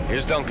Muhammad.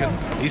 Here's Duncan.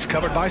 He's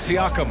covered by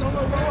Siakam.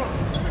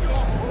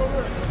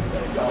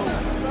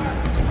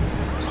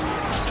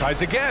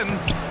 Tries again.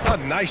 A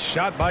nice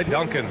shot by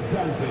Duncan.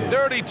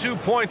 32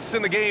 points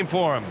in the game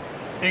for him.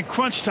 In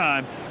crunch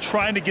time,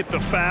 trying to get the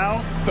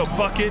foul, the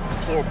bucket,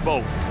 or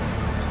both.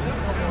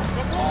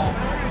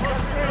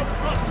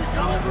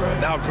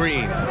 Now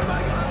Green.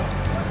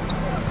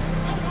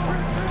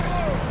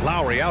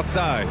 Lowry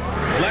outside.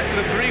 Lets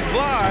the three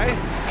fly.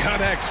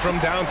 Connects from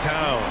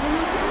downtown.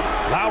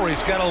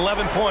 Lowry's got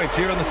 11 points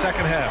here in the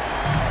second half.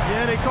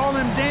 Yeah, they call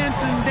him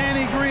Dancing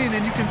Danny Green,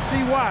 and you can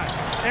see why.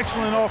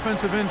 Excellent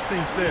offensive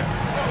instincts there.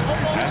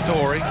 Pass to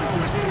Ori.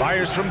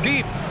 Fires from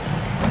deep.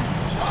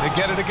 They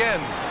get it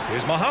again.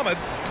 Here's Muhammad.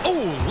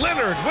 Oh,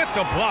 Leonard with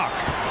the block.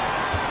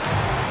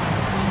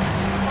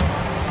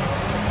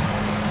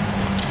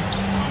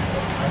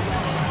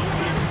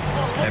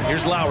 And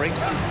here's Lowry.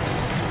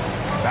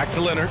 Back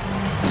to Leonard.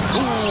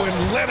 Ooh,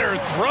 and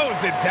Leonard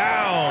throws it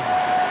down.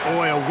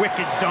 Boy, a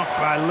wicked dunk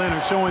by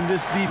Leonard, showing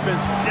this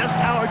defense just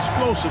how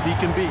explosive he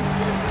can be.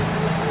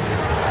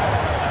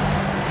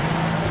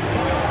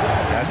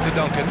 Pass to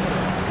Duncan.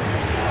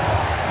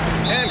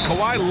 And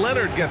Kawhi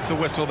Leonard gets a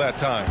whistle that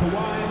time.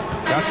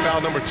 That's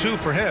foul number 2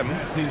 for him.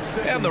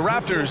 And the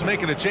Raptors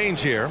making a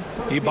change here.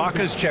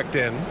 Ibaka's checked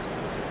in.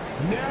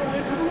 Now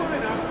into the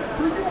lineup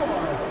for your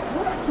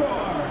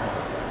Raptors.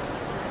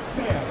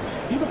 Sam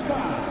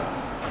Ibaka.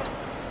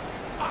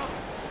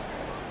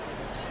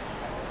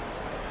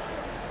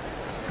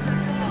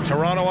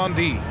 Toronto on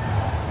D.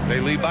 They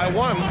lead by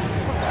 1.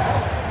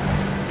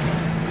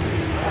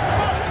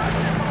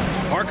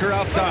 Parker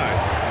outside.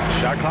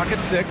 Shot clock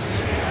at 6.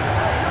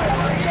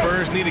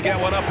 Spurs need to get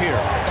one up here.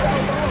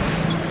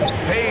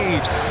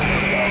 Fades.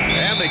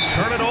 And they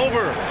turn it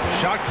over.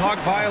 Shot clock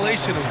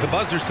violation as the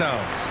buzzer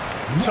sounds.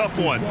 Tough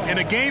one. In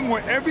a game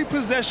where every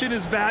possession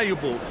is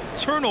valuable,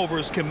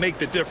 turnovers can make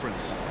the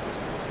difference.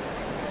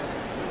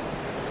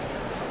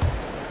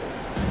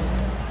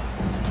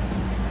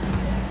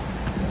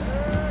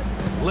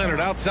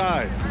 Leonard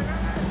outside.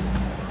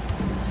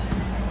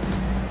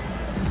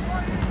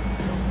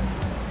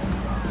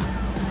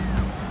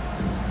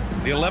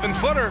 The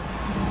 11-footer.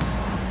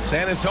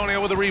 San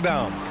Antonio with a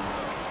rebound.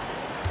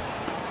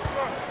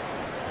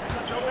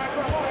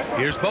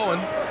 Here's Bowen.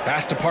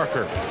 Pass to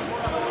Parker.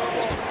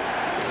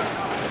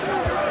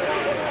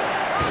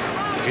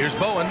 Here's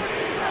Bowen.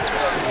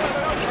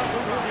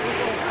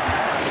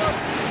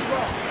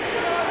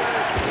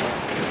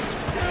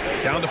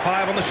 Down to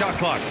 5 on the shot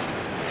clock.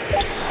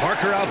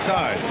 Parker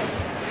outside.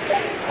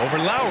 Over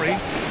Lowry.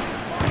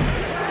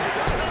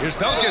 Here's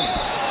Duncan.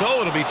 So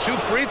it'll be 2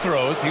 free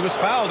throws. He was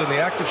fouled in the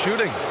act of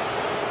shooting.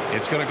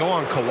 It's going to go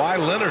on Kawhi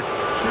Leonard.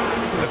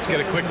 Let's get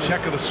a quick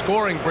check of the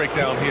scoring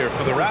breakdown here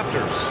for the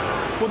Raptors.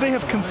 Well, they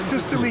have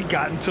consistently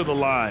gotten to the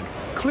line.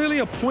 Clearly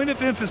a point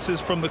of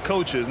emphasis from the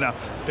coaches. Now,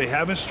 they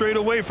haven't strayed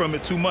away from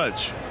it too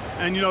much.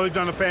 And, you know, they've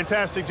done a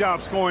fantastic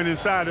job scoring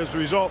inside as a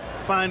result,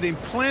 finding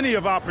plenty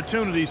of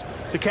opportunities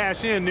to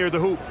cash in near the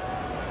hoop.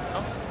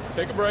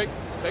 Take a break.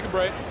 Take a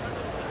break.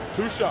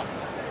 2 shots.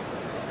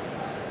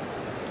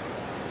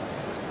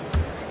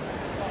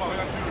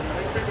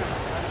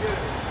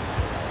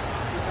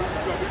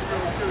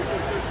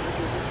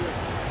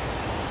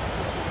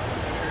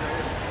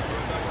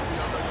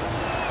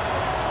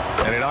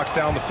 And he knocks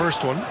down the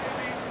first one.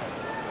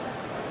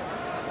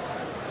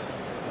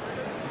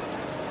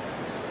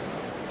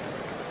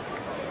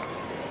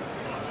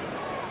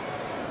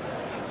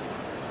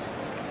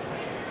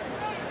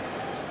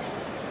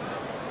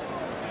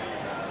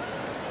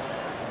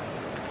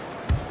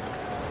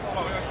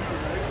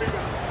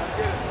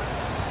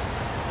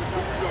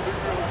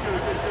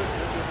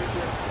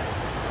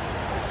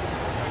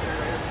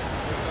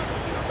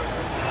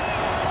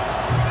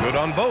 Good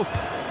on both.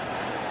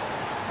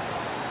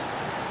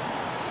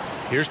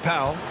 Here's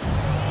Powell.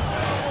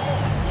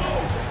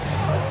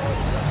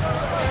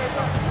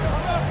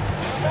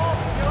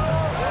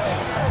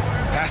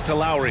 Pass to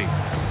Lowry.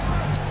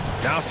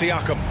 Now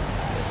Siakam.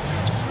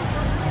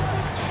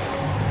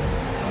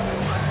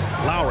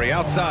 Lowry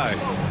outside.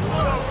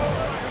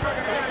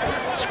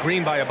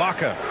 Screen by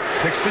Ibaka.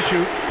 6 to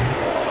shoot.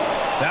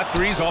 That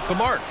three's off the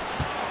mark.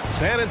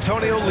 San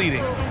Antonio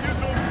leading.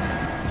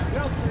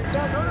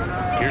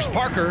 Here's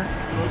Parker.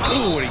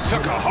 Ooh, and he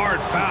took a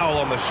hard foul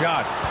on the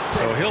shot.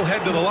 So he'll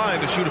head to the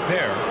line to shoot a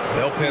pair.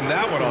 They'll pin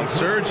that one on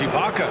Serge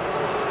Ibaka.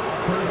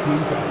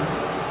 13 foul.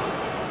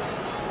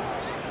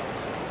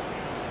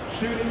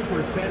 Shooting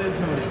for San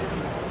Antonio.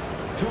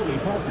 Tony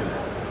Parker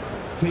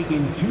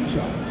taking 2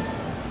 shots.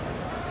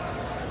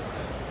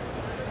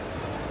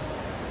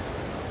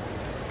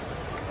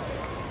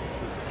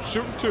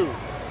 Shooting 2.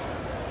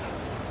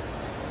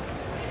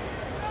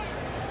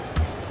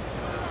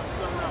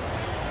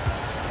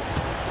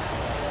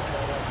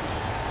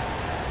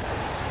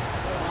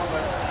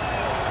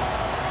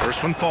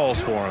 First one falls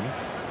for him.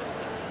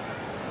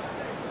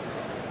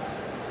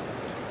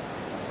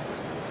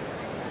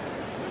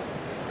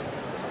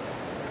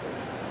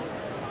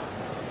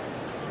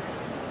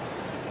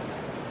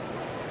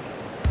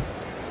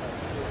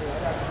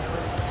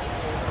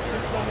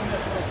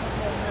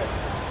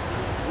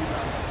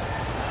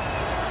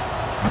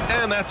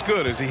 And that's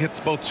good as he hits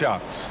both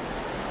shots.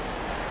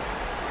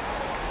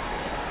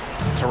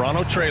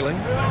 Toronto trailing.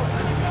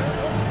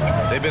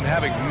 They've been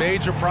having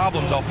major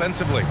problems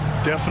offensively.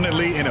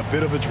 Definitely in a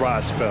bit of a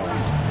dry spell.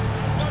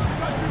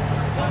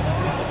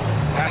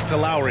 Pass to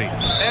Lowry.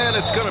 And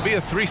it's going to be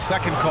a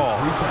 3-second call.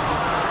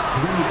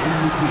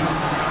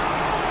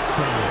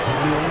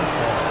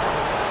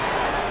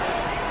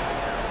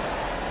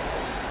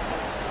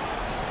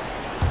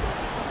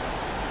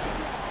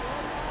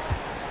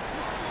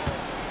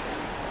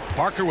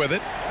 Parker with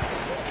it.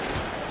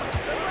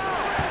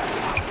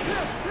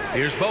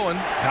 Here's Bowen.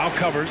 Now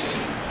covers.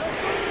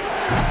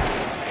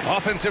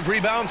 Offensive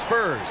rebound,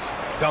 Spurs.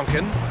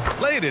 Duncan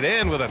laid it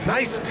in with a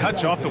nice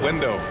touch off the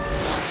window.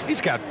 He's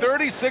got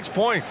 36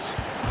 points.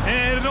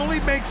 And it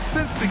only makes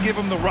sense to give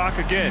him the rock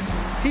again.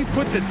 He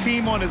put the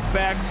team on his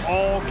back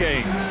all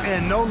game.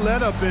 And no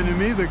let up in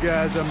him either,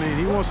 guys. I mean,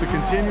 he wants to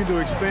continue to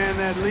expand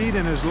that lead,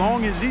 and as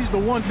long as he's the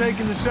one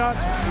taking the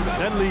shots,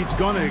 that lead's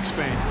going to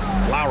expand.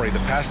 Lowry, the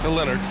pass to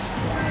Leonard.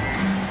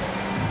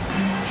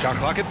 Shot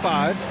clock at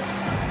 5.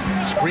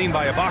 Screen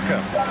by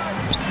Ibaka.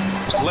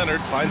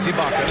 Leonard finds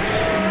Ibaka.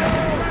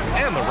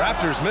 And the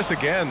Raptors miss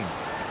again.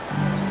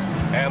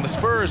 And the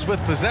Spurs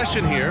with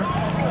possession here.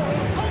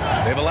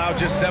 They've allowed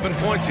just 7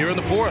 points here in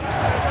the fourth.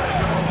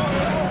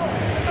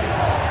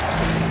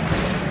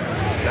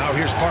 Now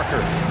here's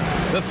Parker.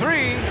 The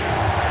 3.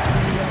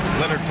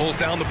 Leonard pulls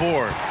down the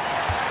board.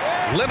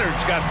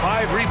 Leonard's got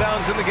 5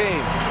 rebounds in the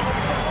game.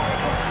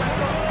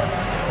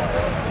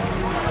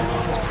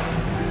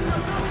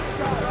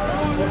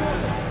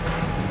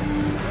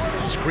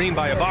 Screen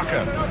by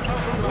Ibaka.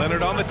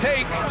 Leonard on the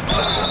take.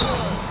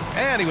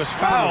 And he was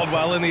fouled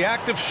while in the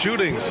act of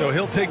shooting, so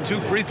he'll take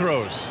 2 free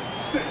throws.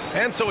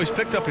 And so he's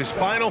picked up his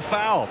final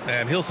foul,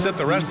 and he'll sit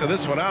the rest of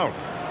this one out.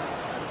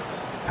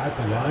 At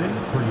the line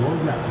for your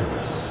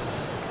Raptors,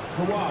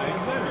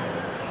 Kawhi Leonard.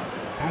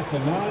 At the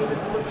line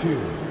for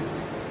 2.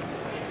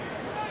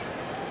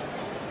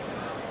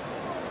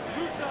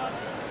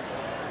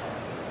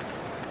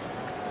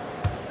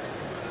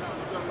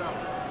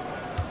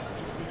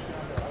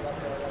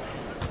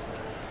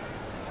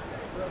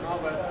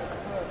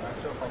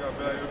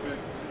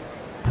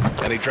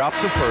 And he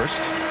drops the first.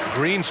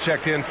 Green's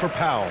checked in for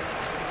Powell.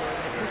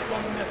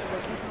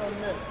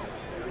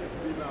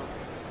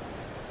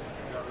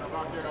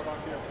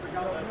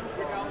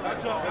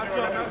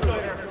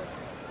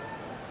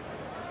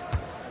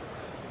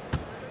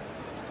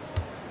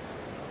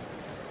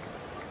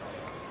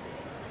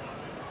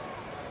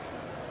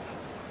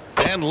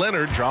 And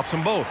Leonard drops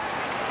them both.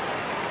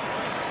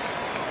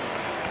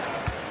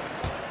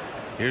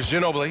 Here's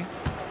Ginobili.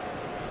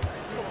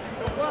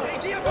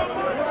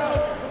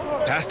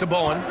 Pass to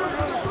Bowen.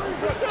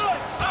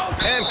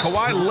 And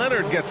Kawhi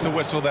Leonard gets a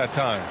whistle that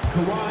time.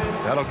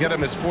 That'll get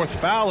him his 4th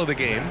foul of the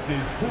game.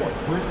 His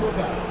 4th personal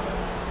foul.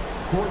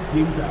 4th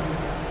team foul.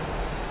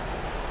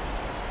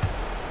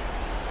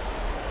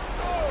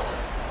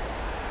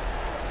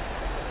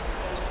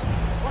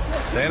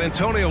 San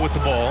Antonio with the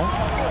ball.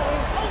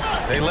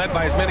 They led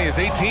by as many as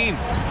 18.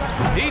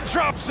 He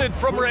drops it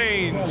from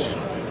range.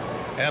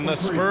 And the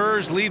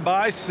Spurs lead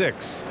by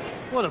 6.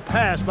 What a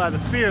pass by the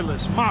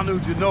fearless Manu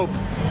Ginobili.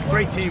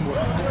 Great teamwork.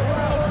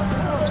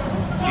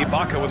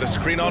 Ibaka with a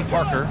screen on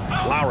Parker.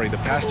 Lowry, the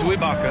pass to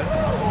Ibaka.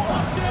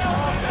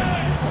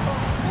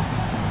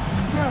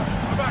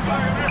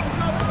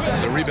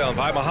 The rebound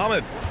by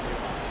Muhammad.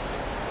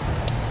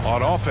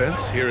 On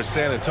offense, here is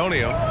San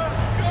Antonio.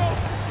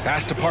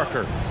 Pass to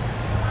Parker.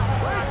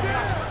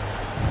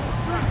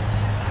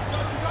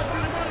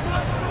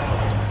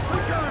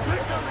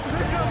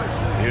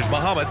 Here's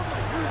Muhammad.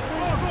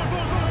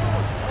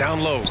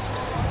 Down low.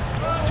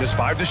 Just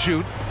 5 to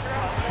shoot.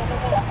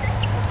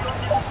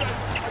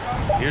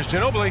 Here's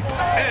Ginobili.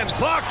 And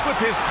blocked with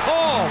his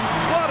palm.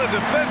 What a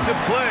defensive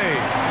play.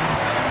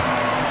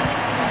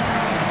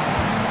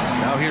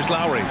 Now here's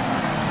Lowry.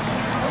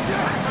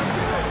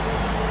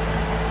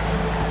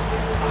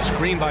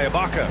 Screen by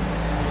Ibaka.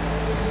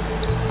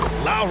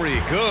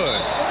 Lowry,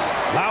 good.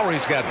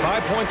 Lowry's got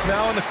 5 points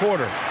now in the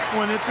quarter.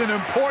 When it's an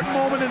important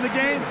moment in the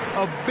game,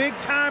 a big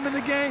time in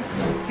the game,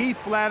 he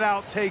flat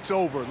out takes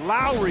over.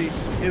 Lowry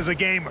is a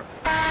gamer.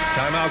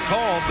 Timeout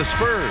called, the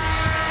Spurs.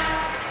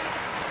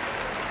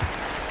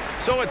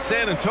 So it's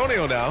San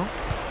Antonio now.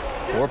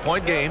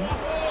 4-point game.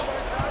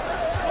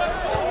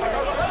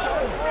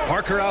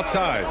 Parker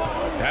outside.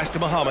 Pass to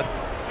Muhammad.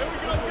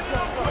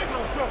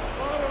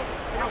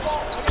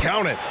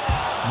 Count it.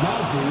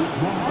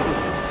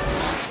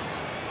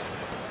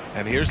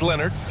 And here's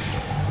Leonard.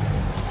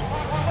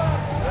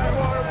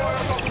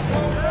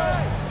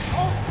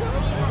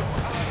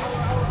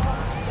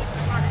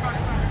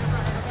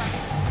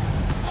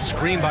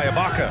 Screen by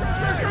Ibaka.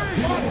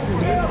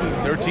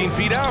 13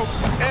 feet out,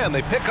 and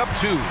they pick up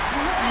 2.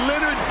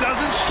 Leonard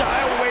doesn't shy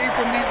away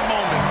from these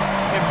moments,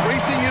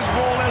 embracing his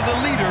role as a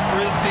leader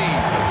for his team.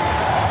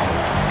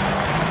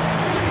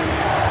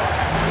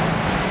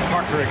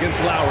 Parker against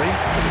Lowry.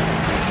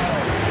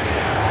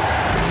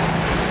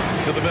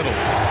 To the middle.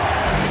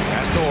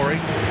 Pass to Ori.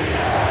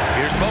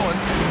 Here's Bowen.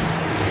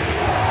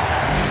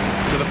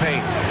 to the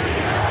paint.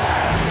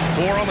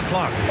 4 on the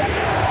clock.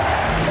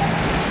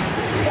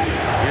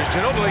 Here's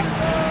Ginobili.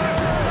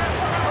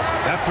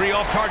 That 3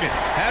 off target.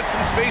 Had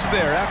some space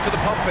there after the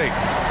pump fake.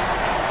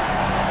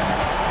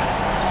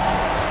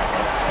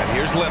 And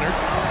here's Leonard.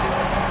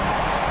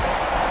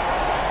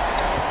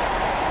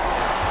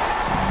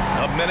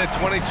 A minute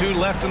 22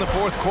 left in the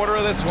fourth quarter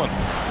of this one.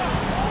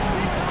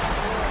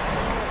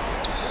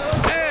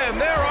 And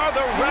there are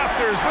the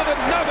Raptors with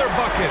another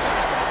bucket.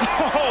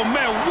 Oh,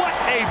 man, what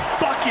a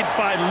bucket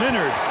by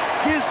Leonard.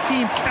 His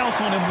team counts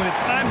on him when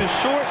time is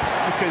short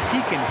because he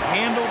can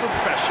handle the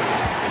pressure.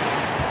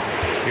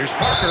 Here's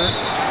Parker.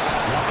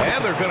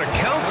 And they're going to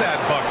count that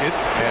bucket,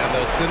 and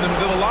they'll send him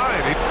to the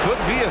line. It could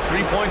be a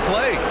three-point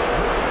play.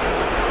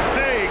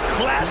 Hey,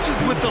 clashes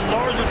with the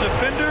larger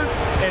defender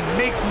and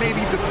makes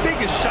maybe the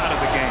biggest shot of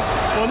the game.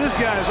 Well, this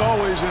guy is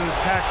always in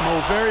attack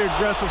mode, very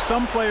aggressive.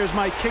 Some players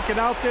might kick it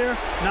out there,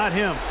 not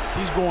him.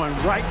 He's going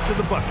right to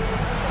the bucket.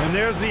 And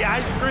there's the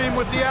ice cream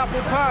with the apple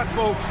pie,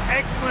 folks.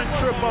 Excellent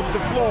trip up the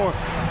floor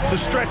to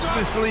stretch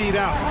this lead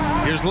out.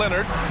 Here's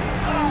Leonard.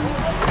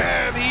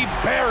 And he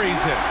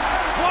buries it.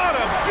 What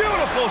a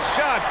beautiful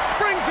shot.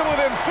 Brings him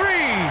within 3.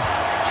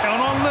 Count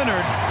on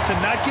Leonard to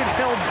not get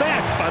held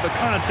back by the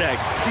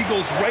contact. He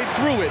goes right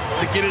through it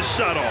to get his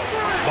shot off.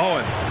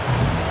 Bowen.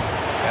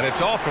 And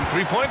it's off from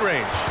three-point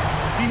range.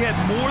 He had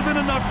more than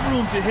enough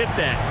room to hit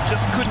that.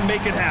 Just couldn't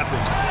make it happen.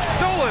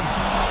 Stolen.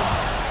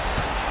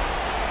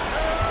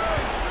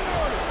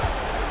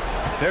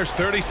 There's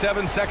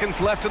 37 seconds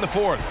left in the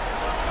fourth.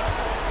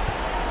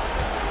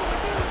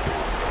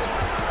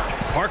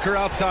 Parker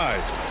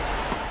outside.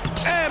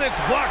 And it's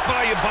blocked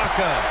by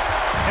Ibaka.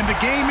 And the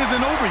game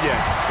isn't over yet,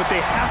 but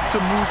they have to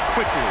move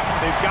quickly.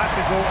 They've got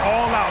to go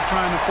all out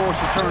trying to force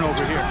a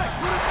turnover here.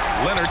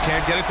 Leonard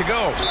can't get it to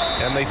go.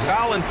 And they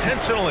foul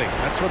intentionally.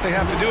 That's what they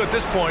have to do at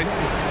this point.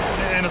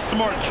 And a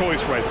smart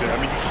choice right there. I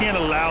mean, you can't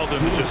allow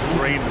them to just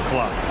drain the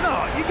clock.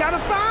 No, you got to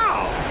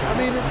foul. I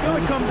mean, it's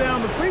going to come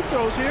down to free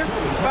throws here.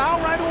 Foul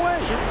right away.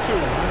 Shoot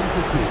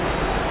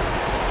 2.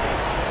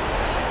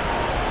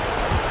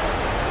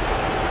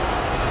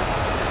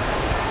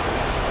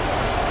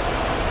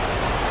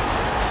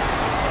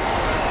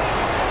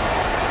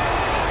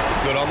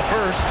 Good on the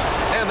first,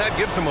 and that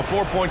gives him a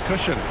 4-point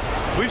cushion.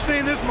 We've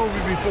seen this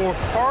movie before.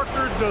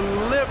 Parker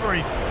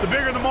delivering. The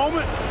bigger the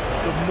moment,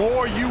 the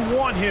more you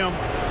want him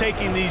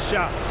taking these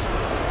shots.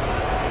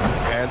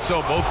 And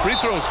so both free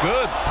throws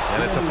good,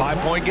 and it's a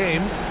 5-point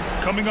game.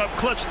 Coming up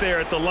clutch there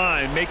at the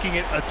line, making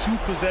it a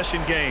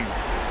 2-possession game.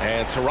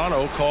 And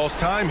Toronto calls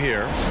time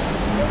here.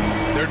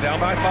 They're down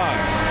by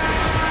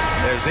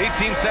 5. There's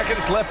 18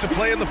 seconds left to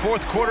play in the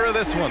fourth quarter of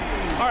this one.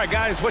 All right,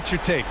 guys, what's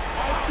your take?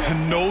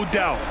 No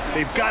doubt.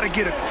 They've got to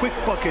get a quick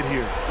bucket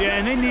here. Yeah,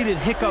 and they need it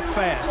hiccup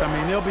fast. I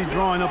mean, they'll be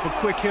drawing up a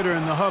quick hitter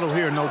in the huddle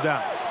here, no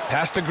doubt.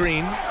 Pass to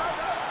Green.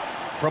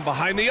 From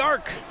behind the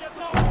arc.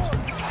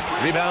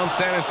 Rebound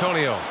San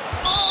Antonio.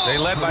 They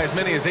led by as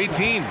many as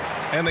 18.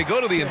 And they go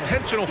to the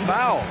intentional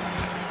foul.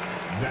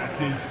 That's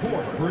his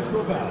 4th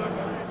personal foul.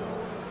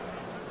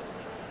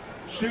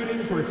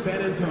 Shooting for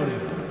San Antonio,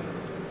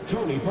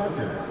 Tony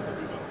Parker.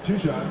 2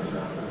 shots.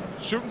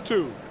 Shooting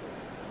 2.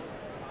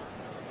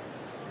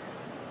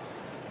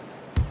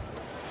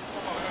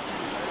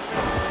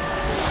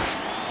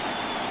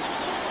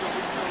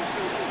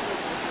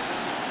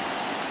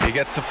 He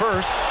gets the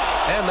first,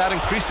 and that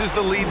increases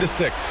the lead to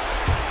 6.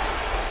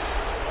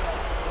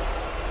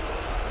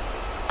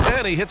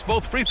 And he hits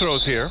both free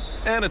throws here,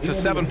 and it's a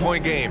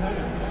 7-point game.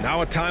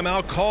 Now a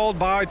timeout called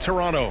by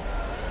Toronto.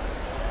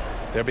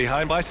 They're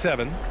behind by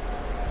 7.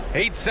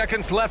 8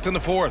 seconds left in the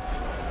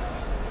fourth.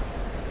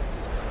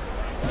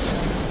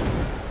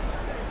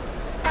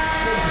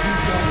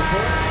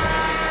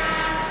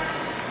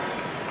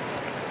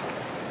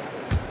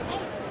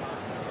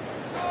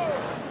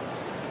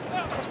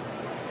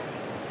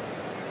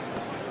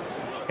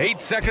 Eight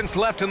seconds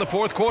left in the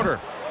fourth quarter.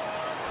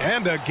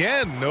 And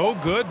again, no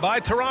good by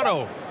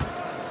Toronto.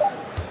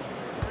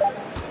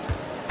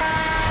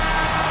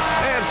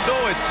 And so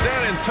it's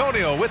San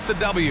Antonio with the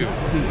W.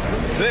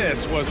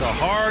 This was a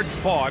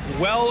hard-fought,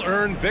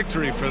 well-earned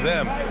victory for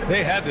them.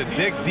 They had to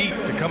dig deep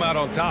to come out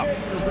on top.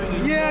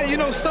 Yeah, you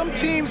know, some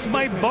teams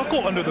might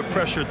buckle under the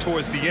pressure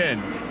towards the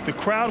end. The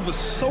crowd was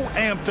so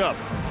amped up,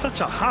 such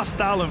a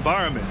hostile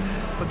environment,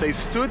 but they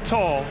stood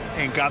tall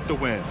and got the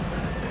win.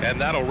 And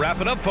that'll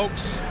wrap it up,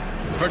 folks.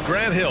 For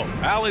Grant Hill,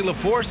 Allie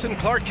LaForce, and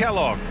Clark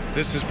Kellogg,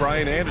 this is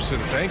Brian Anderson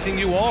thanking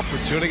you all for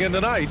tuning in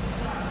tonight.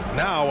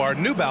 Now our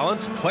New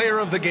Balance Player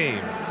of the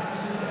Game.